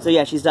disorder. So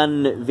yeah, she's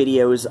done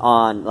videos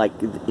on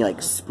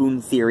like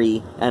spoon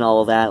theory and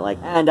all of that.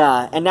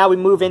 And now we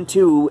move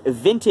into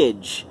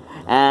vintage.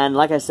 And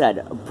like I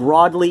said,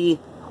 broadly,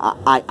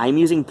 I'm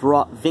using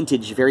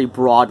vintage very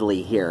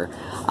broadly here.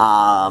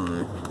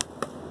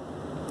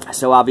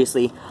 So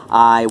obviously,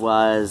 I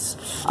was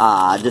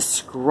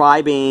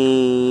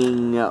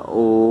describing,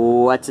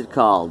 what's it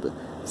called?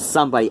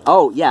 Somebody,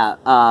 oh yeah,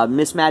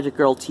 Miss Magic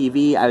Girl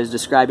TV. I was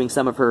describing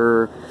some of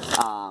her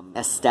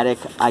aesthetic,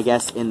 I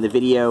guess, in the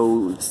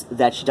videos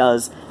that she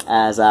does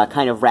as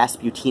kind of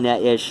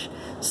Rasputina-ish.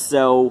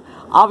 So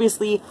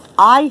obviously,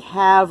 I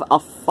have a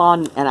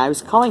and I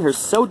was calling her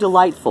So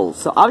Delightful.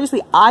 So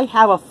obviously, I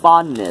have a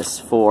fondness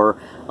for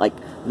like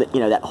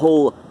that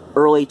whole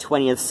early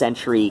 20th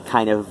century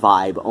kind of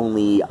vibe,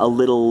 only a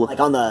little, like,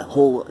 on the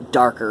whole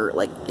darker,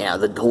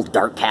 the whole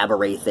dark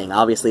cabaret thing.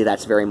 Obviously,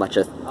 that's very much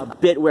a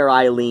bit where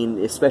I lean,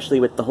 especially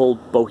with the whole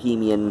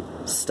bohemian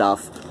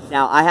stuff.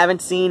 Now, I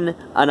haven't seen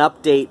an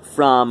update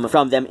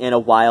from them in a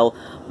while.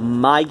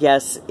 My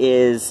guess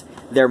is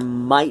there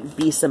might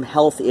be some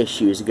health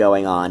issues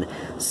going on.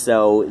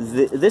 So,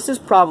 this is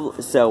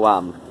probably,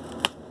 so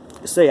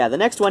yeah, the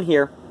next one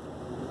here,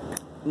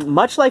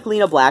 much like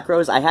Lena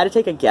Blackrose, I had to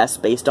take a guess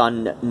based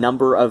on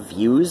number of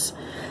views.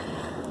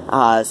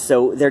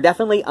 So they're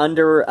definitely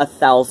under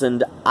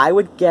 1,000. I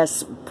would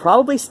guess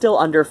probably still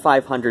under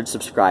 500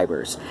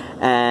 subscribers.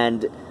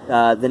 And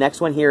the next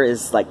one here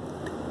is like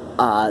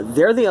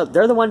they're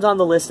the ones on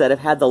the list that have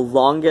had the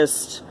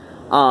longest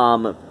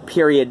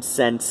period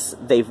since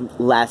they've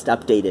last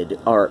updated,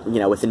 or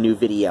with a new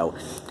video.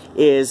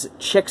 Is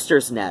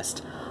Chickster's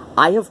Nest.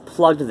 I have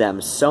plugged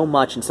them so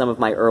much in some of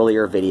my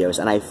earlier videos,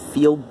 and I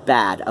feel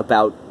bad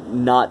about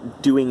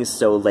not doing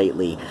so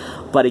lately.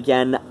 But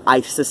again, I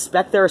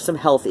suspect there are some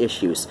health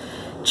issues.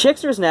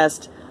 Chickster's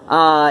Nest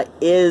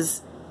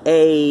is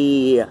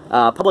a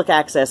public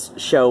access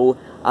show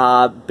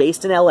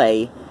based in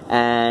LA,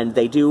 and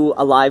they do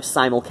a live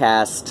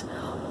simulcast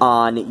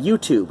on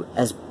YouTube.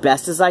 As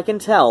best as I can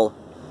tell,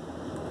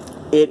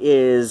 it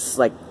is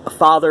like a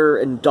father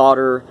and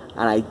daughter,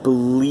 and I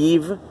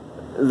believe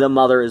the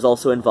mother is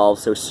also involved,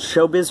 so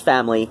Showbiz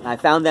Family. I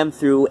found them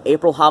through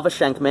April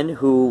Hava-Schenkman,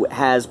 who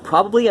has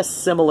probably a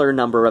similar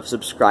number of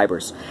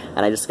subscribers.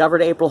 And I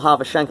discovered April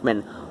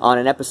Hava-Schenkman on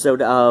an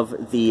episode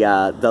of the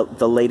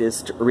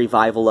latest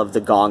revival of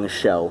The Gong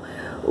Show,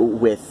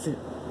 with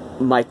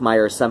Mike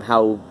Myers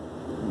somehow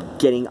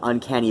getting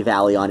Uncanny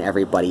Valley on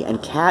everybody.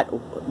 And Kat,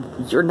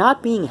 you're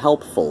not being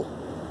helpful.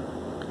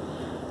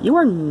 You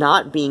are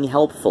not being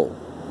helpful.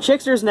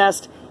 Chickster's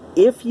Nest,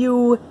 if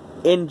you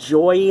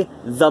enjoy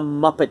The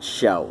Muppet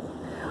Show,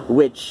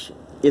 which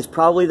is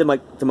probably the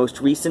most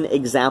recent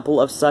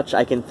example of such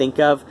I can think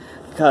of,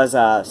 because,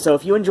 so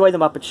if you enjoy The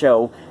Muppet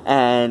Show,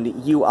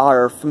 and you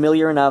are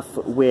familiar enough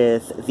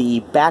with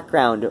the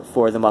background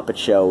for The Muppet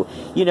Show,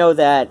 you know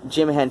that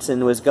Jim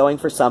Henson was going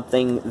for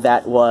something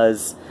that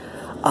was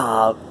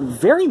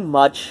very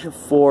much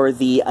for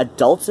the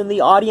adults in the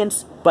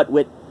audience, but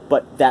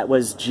that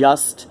was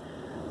just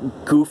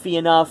goofy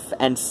enough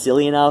and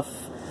silly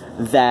enough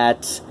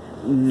that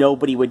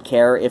nobody would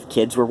care if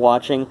kids were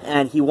watching.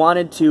 And he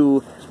wanted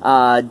to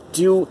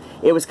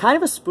it was kind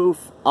of a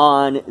spoof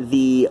on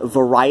the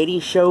variety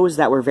shows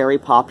that were very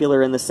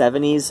popular in the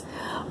 70s,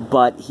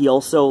 but he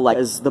also,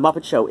 as The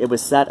Muppet Show, it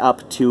was set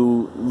up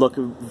to look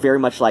very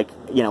much like,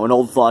 an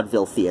old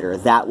vaudeville theater.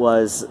 That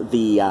was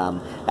the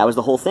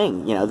whole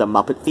thing. The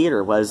Muppet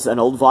Theater was an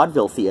old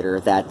vaudeville theater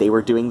that they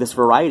were doing this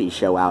variety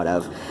show out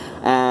of.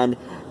 And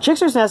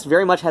Chickster's Nest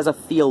very much has a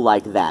feel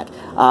like that.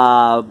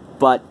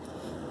 But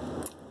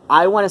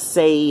I want to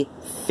say,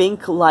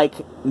 think like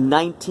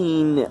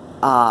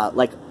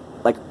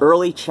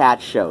early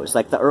chat shows,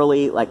 like the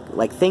early,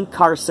 think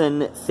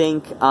Carson,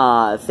 think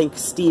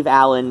Steve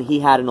Allen. He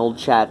had an old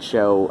chat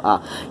show.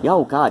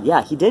 Oh God,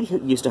 yeah, he did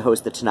used to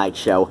host the Tonight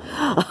Show.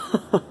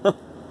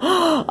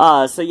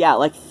 So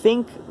yeah,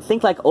 think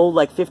like old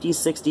 50s,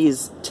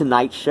 60s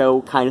Tonight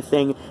Show kind of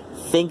thing.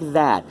 Think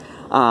that.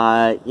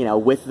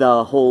 With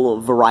the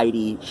whole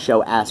variety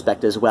show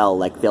aspect as well.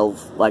 They'll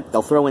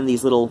throw in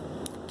these little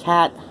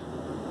cat.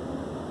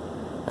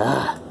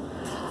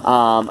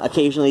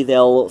 Occasionally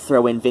they'll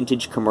throw in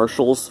vintage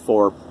commercials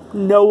for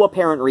no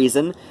apparent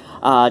reason.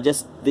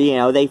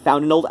 They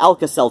found an old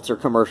Alka-Seltzer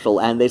commercial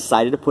and they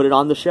decided to put it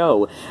on the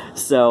show.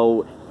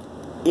 So,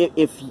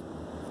 if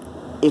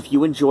if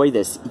you enjoy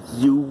this,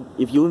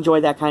 if you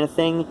enjoy that kind of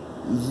thing,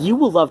 you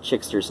will love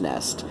Chickster's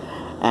Nest.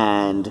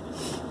 And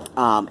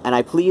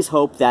I please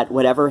hope that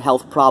whatever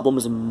health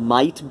problems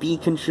might be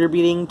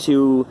contributing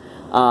to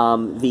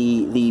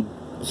the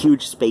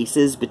huge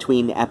spaces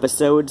between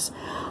episodes,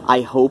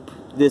 I hope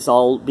this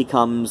all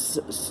becomes...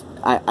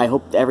 I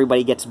hope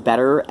everybody gets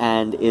better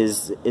and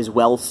is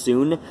well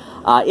soon.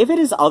 If it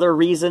is other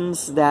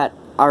reasons that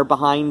are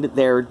behind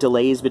their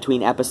delays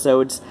between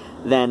episodes,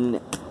 then,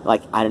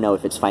 like, I don't know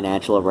if it's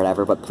financial or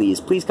whatever, but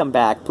please come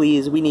back.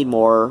 Please, we need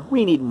more.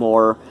 We need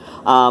more.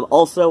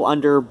 Also,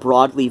 under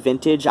Broadly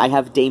Vintage, I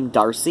have Dame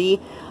Darcy.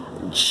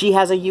 She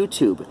has a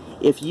YouTube.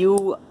 If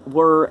you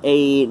were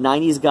a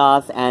 90s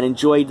goth and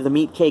enjoyed the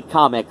Meat Cake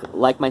comic,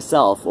 like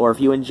myself, or if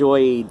you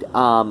enjoyed,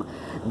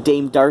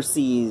 Dame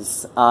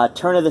Darcy's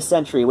Turn of the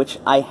Century, which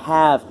I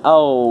have.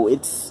 Oh,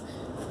 it's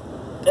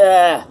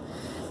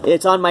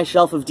on my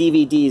shelf of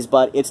DVDs,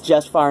 but it's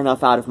just far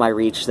enough out of my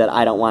reach that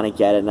I don't want to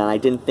get it, and I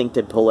didn't think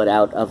to pull it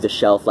out of the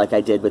shelf like I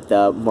did with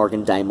the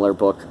Morgan Daimler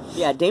book.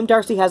 Yeah, Dame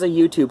Darcy has a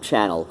YouTube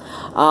channel.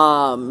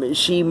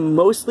 She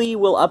mostly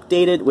will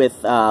update it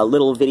with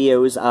little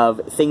videos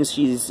of things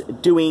she's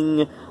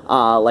doing,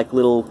 like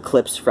little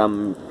clips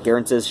from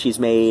appearances she's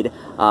made,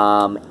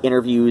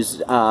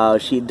 interviews.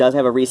 She does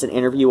have a recent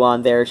interview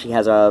on there. She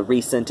has a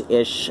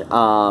recent-ish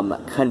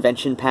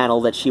convention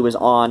panel that she was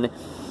on.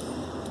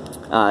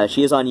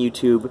 She is on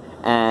YouTube,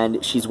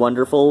 and she's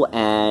wonderful,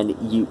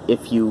 and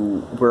if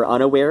you were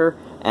unaware,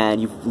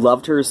 and you've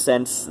loved her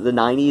since the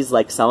 90s,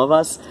 like some of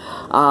us,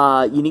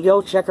 you need to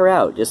go check her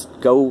out. Just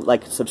go,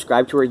 like,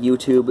 subscribe to her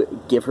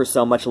YouTube, give her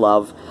so much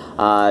love.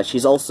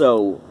 She's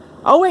also...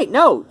 Oh, wait,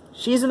 no!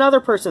 She's another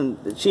person.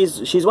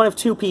 She's one of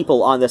two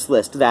people on this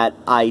list that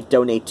I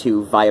donate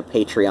to via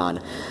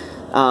Patreon.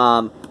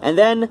 And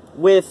then,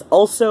 with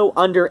also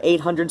under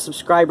 800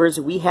 subscribers,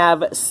 we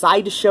have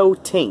Sideshow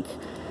Tink.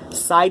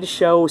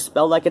 Sideshow,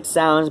 spelled like it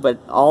sounds, but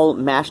all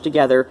mashed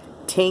together.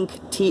 Tink,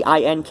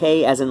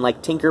 T-I-N-K, as in,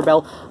 like,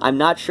 Tinkerbell. I'm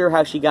not sure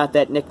how she got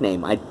that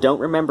nickname. I don't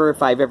remember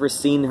if I've ever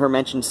seen her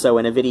mentioned so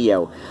in a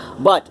video.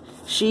 But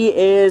she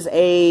is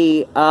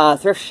a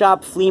thrift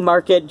shop flea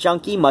market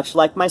junkie, much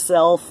like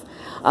myself.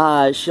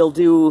 She'll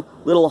do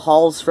little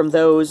hauls from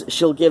those.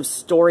 She'll give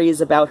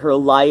stories about her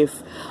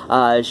life.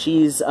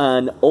 She's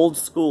an old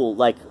school,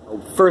 like,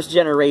 first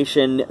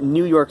generation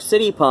New York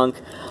City punk.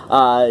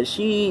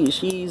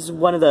 She's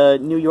one of the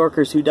New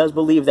Yorkers who does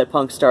believe that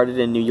punk started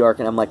in New York,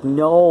 and I'm like,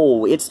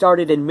 no, it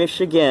started in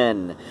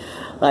Michigan.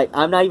 Like,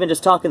 I'm not even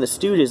just talking the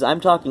Stooges,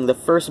 I'm talking the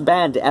first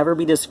band to ever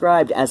be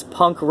described as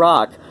punk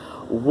rock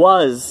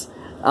was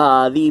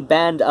the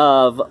band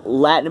of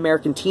Latin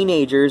American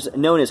teenagers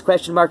known as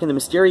Question Mark and the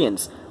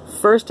Mysterians.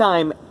 First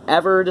time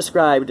ever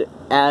described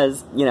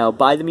as, you know,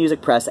 by the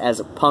music press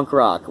as punk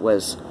rock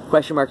was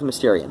Question Mark and the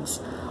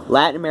Mysterians.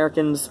 Latin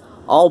Americans,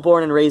 all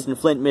born and raised in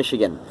Flint,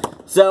 Michigan.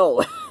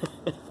 So,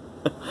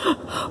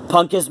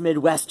 punk is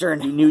Midwestern.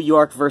 New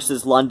York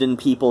versus London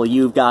people,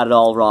 you've got it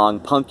all wrong.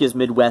 Punk is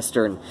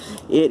Midwestern.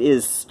 It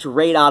is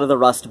straight out of the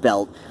Rust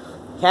Belt.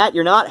 Cat,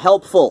 you're not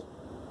helpful.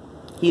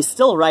 He's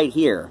still right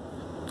here.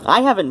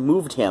 I haven't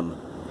moved him.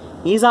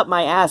 He's up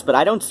my ass, but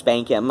I don't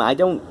spank him. I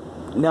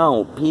don't...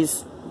 No,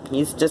 he's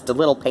just a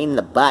little pain in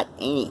the butt,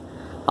 ain't he?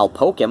 I'll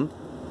poke him.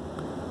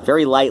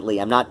 Very lightly.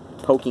 I'm not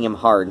poking him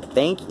hard.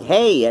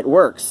 Hey, it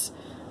works.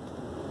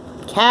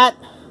 Cat.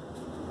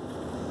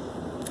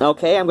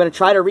 Okay, I'm going to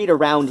try to read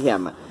around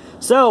him.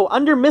 So,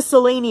 under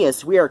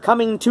miscellaneous, we are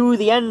coming to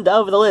the end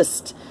of the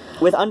list.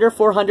 With under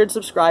 400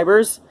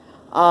 subscribers,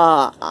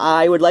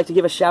 I would like to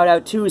give a shout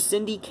out to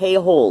Cindy K.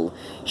 Hole.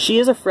 She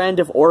is a friend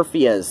of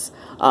Orphea's,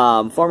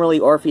 formerly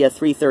Orphea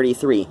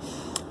 333.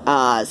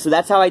 So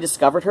that's how I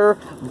discovered her,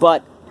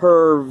 but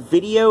her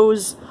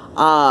videos,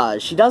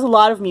 she does a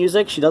lot of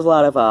music, she does a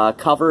lot of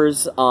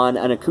covers on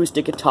an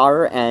acoustic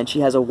guitar, and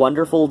she has a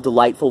wonderful,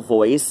 delightful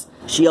voice.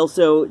 She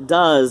also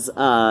does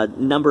a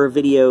number of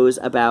videos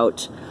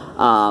about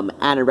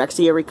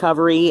anorexia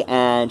recovery,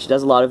 and she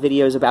does a lot of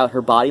videos about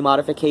her body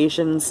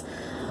modifications.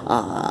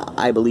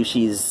 I believe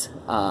she's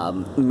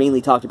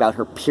mainly talked about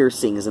her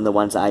piercings and the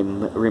ones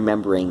I'm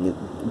remembering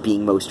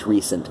being most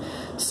recent.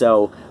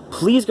 So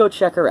please go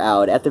check her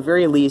out. At the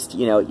very least,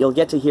 you know, you'll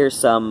get to hear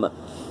some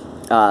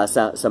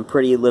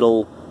pretty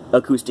little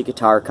acoustic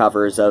guitar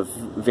covers of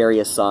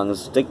various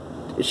songs.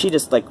 She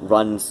just, like,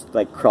 runs,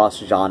 like,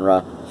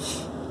 cross-genre.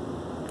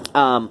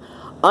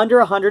 Under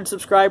 100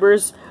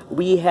 subscribers,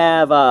 we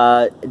have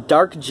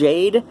Dark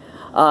Jade.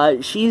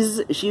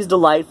 She's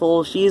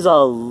delightful. She's a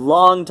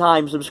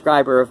long-time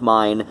subscriber of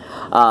mine,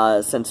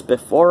 since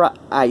before,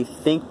 I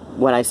think,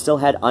 when I still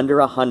had under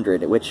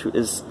 100, which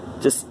is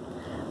just,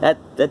 that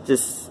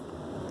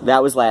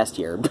was last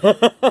year.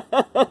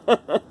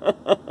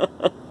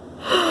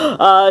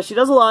 She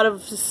does a lot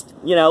of,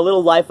 you know,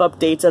 little life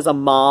updates as a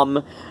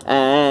mom,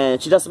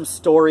 and she does some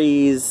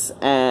stories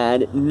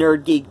and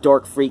nerd, geek,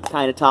 dork, freak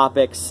kind of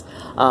topics.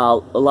 A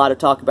lot of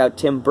talk about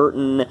Tim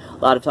Burton, a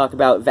lot of talk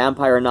about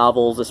vampire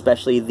novels,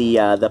 especially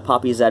the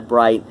Poppy Z.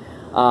 Bright.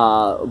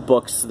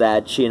 books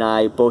that she and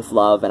I both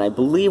love, and I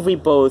believe we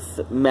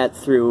both met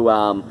through,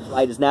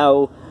 Wright is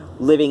now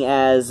living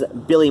as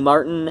Billy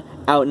Martin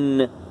out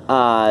in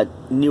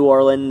New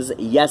Orleans.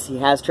 Yes, he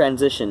has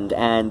transitioned,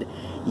 and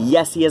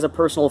yes, he is a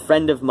personal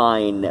friend of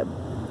mine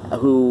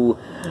who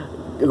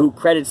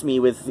credits me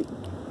with,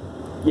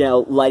 you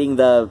know, lighting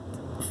the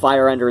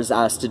fire under his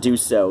ass to do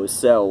so.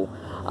 So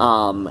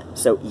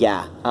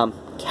yeah.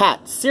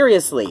 Cat,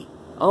 seriously.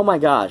 Oh my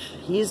gosh,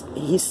 he's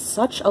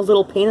such a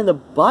little pain in the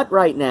butt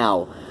right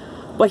now.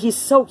 But he's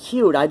so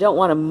cute, I don't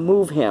want to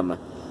move him.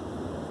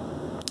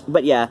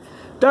 But yeah,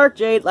 Dark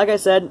Jade, like I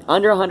said,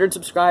 under 100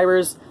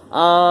 subscribers.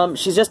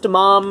 She's just a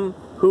mom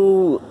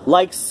who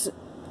likes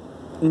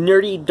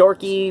nerdy,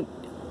 dorky,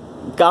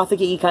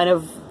 gothic-y kind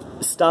of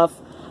stuff.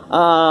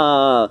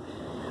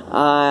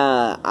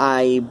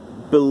 I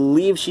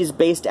believe she's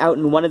based out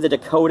in one of the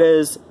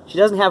Dakotas. She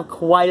doesn't have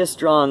quite as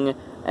strong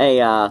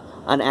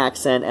an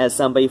accent as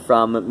somebody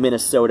from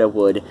Minnesota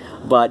would,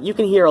 but you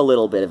can hear a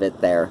little bit of it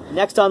there.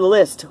 Next on the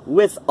list,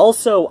 with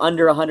also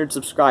under 100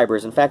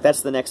 subscribers, in fact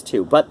that's the next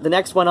two, but the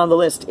next one on the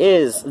list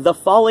is The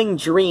Falling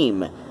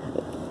Dream,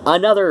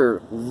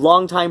 another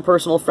longtime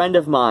personal friend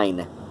of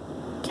mine.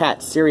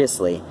 Cat,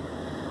 seriously.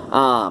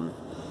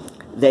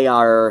 They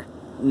are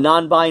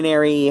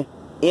non-binary,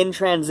 in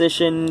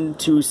transition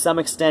to some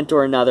extent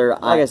or another.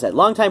 Like I said,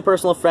 longtime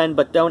personal friend,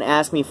 but don't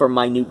ask me for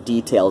minute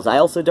details. I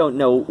also don't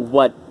know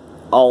what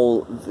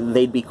all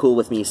they'd be cool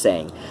with me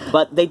saying.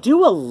 But they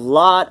do a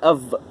lot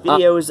of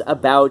videos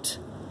about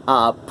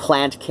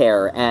plant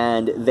care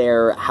and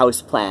their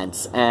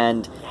houseplants,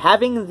 and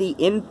having the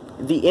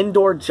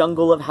indoor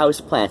jungle of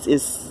houseplants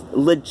is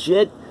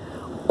legit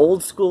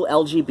old school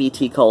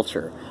LGBT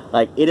culture.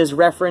 Like, it is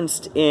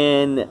referenced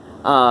in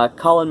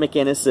Colin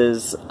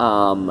McInnes's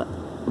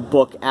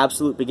book,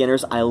 Absolute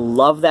Beginners. I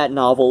love that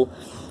novel,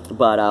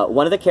 but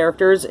one of the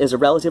characters is a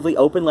relatively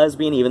open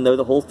lesbian, even though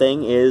the whole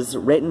thing is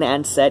written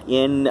and set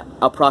in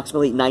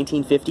approximately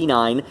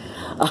 1959.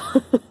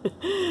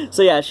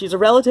 So yeah, she's a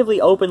relatively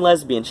open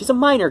lesbian. She's a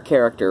minor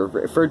character,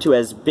 referred to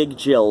as Big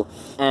Jill,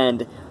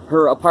 and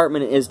her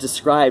apartment is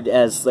described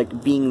as,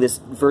 like, being this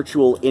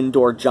virtual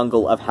indoor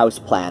jungle of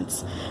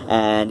houseplants.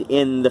 And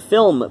in the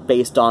film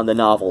based on the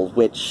novel,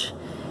 which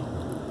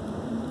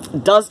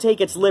does take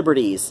its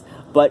liberties,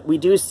 but we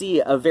do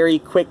see a very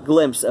quick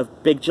glimpse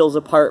of Big Jill's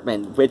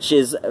apartment, which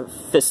is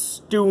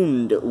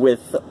festooned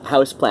with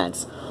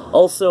houseplants.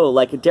 Also,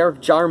 like, Derek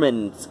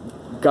Jarman's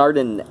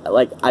garden,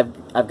 like,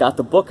 I've got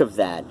the book of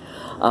that.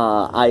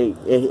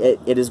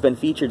 It has been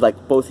featured,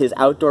 like, both his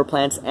outdoor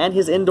plants and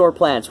his indoor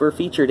plants were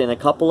featured in a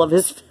couple of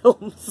his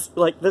films.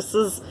 Like, this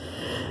is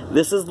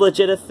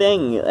legit a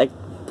thing. Like,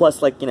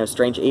 plus, like, you know,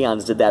 Strange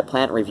Aeons did that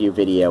plant review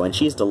video, and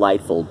she's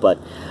delightful, but,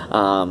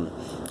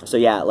 so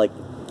yeah, like,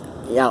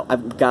 yeah,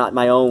 I've got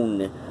my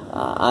own,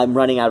 I'm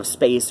running out of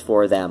space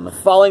for them.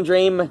 Falling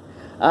Dream,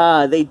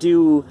 they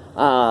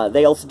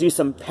also do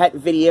some pet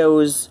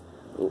videos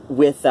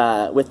with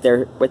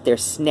their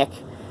snick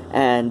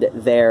and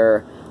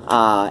their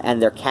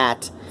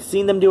cat.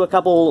 Seen them do a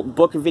couple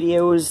book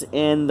videos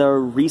in the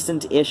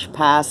recent-ish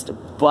past,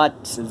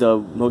 but the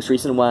most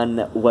recent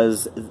one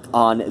was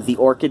on The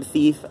Orchid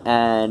Thief,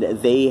 and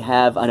they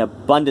have an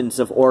abundance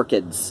of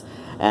orchids,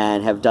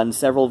 and have done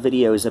several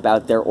videos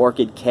about their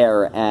orchid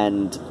care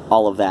and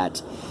all of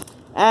that.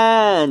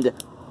 And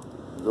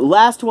the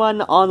last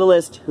one on the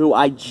list, who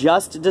I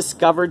just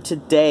discovered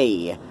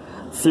today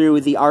through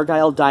the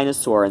Argyle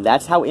Dinosaur, and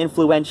that's how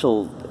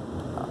influential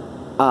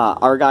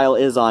Argyle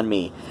is on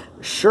me.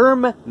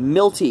 Sherm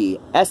Milty,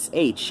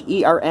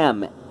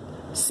 S-H-E-R-M,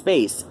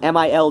 space,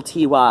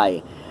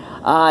 M-I-L-T-Y.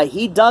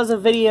 He does a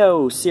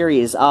video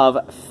series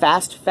of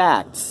Fast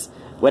Facts,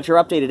 which are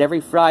updated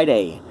every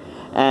Friday,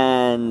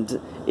 and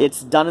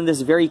it's done in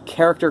this very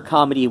character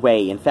comedy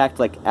way. In fact,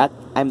 like,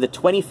 I'm the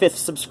 25th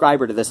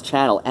subscriber to this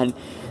channel, and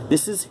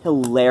this is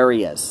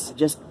hilarious.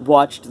 Just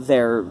watched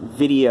their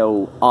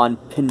video on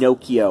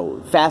Pinocchio,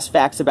 Fast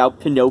Facts about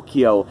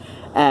Pinocchio,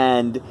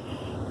 and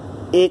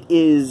it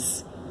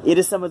is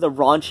some of the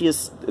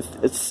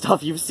raunchiest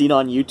stuff you've seen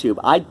on YouTube.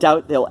 I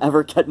doubt they'll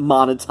ever get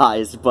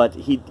monetized, but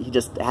he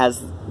just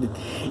has...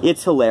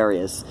 It's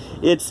hilarious.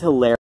 It's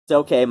hilarious.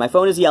 Okay, my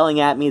phone is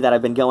yelling at me that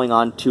I've been going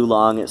on too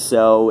long,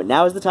 so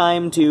now is the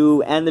time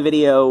to end the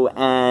video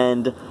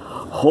and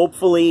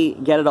hopefully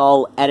get it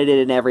all edited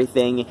and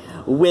everything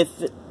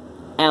with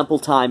ample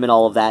time and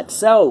all of that.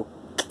 So,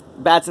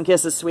 bats and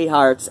kisses,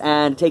 sweethearts,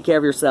 and take care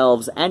of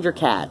yourselves and your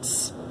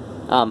cats.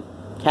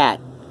 Cat,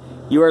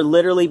 you are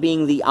literally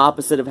being the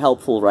opposite of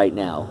helpful right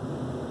now.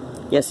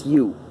 Yes,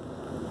 you.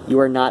 You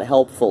are not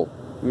helpful.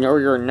 No,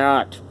 you're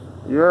not.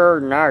 You're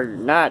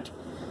not.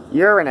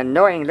 You're an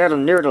annoying little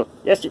noodle.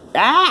 Yes, you...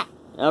 Ah!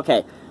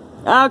 Okay.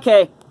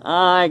 Okay.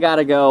 I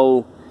gotta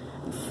go.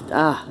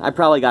 I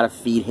probably gotta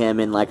feed him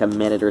in like a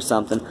minute or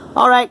something.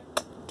 Alright.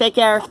 Take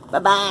care.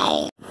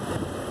 Bye-bye.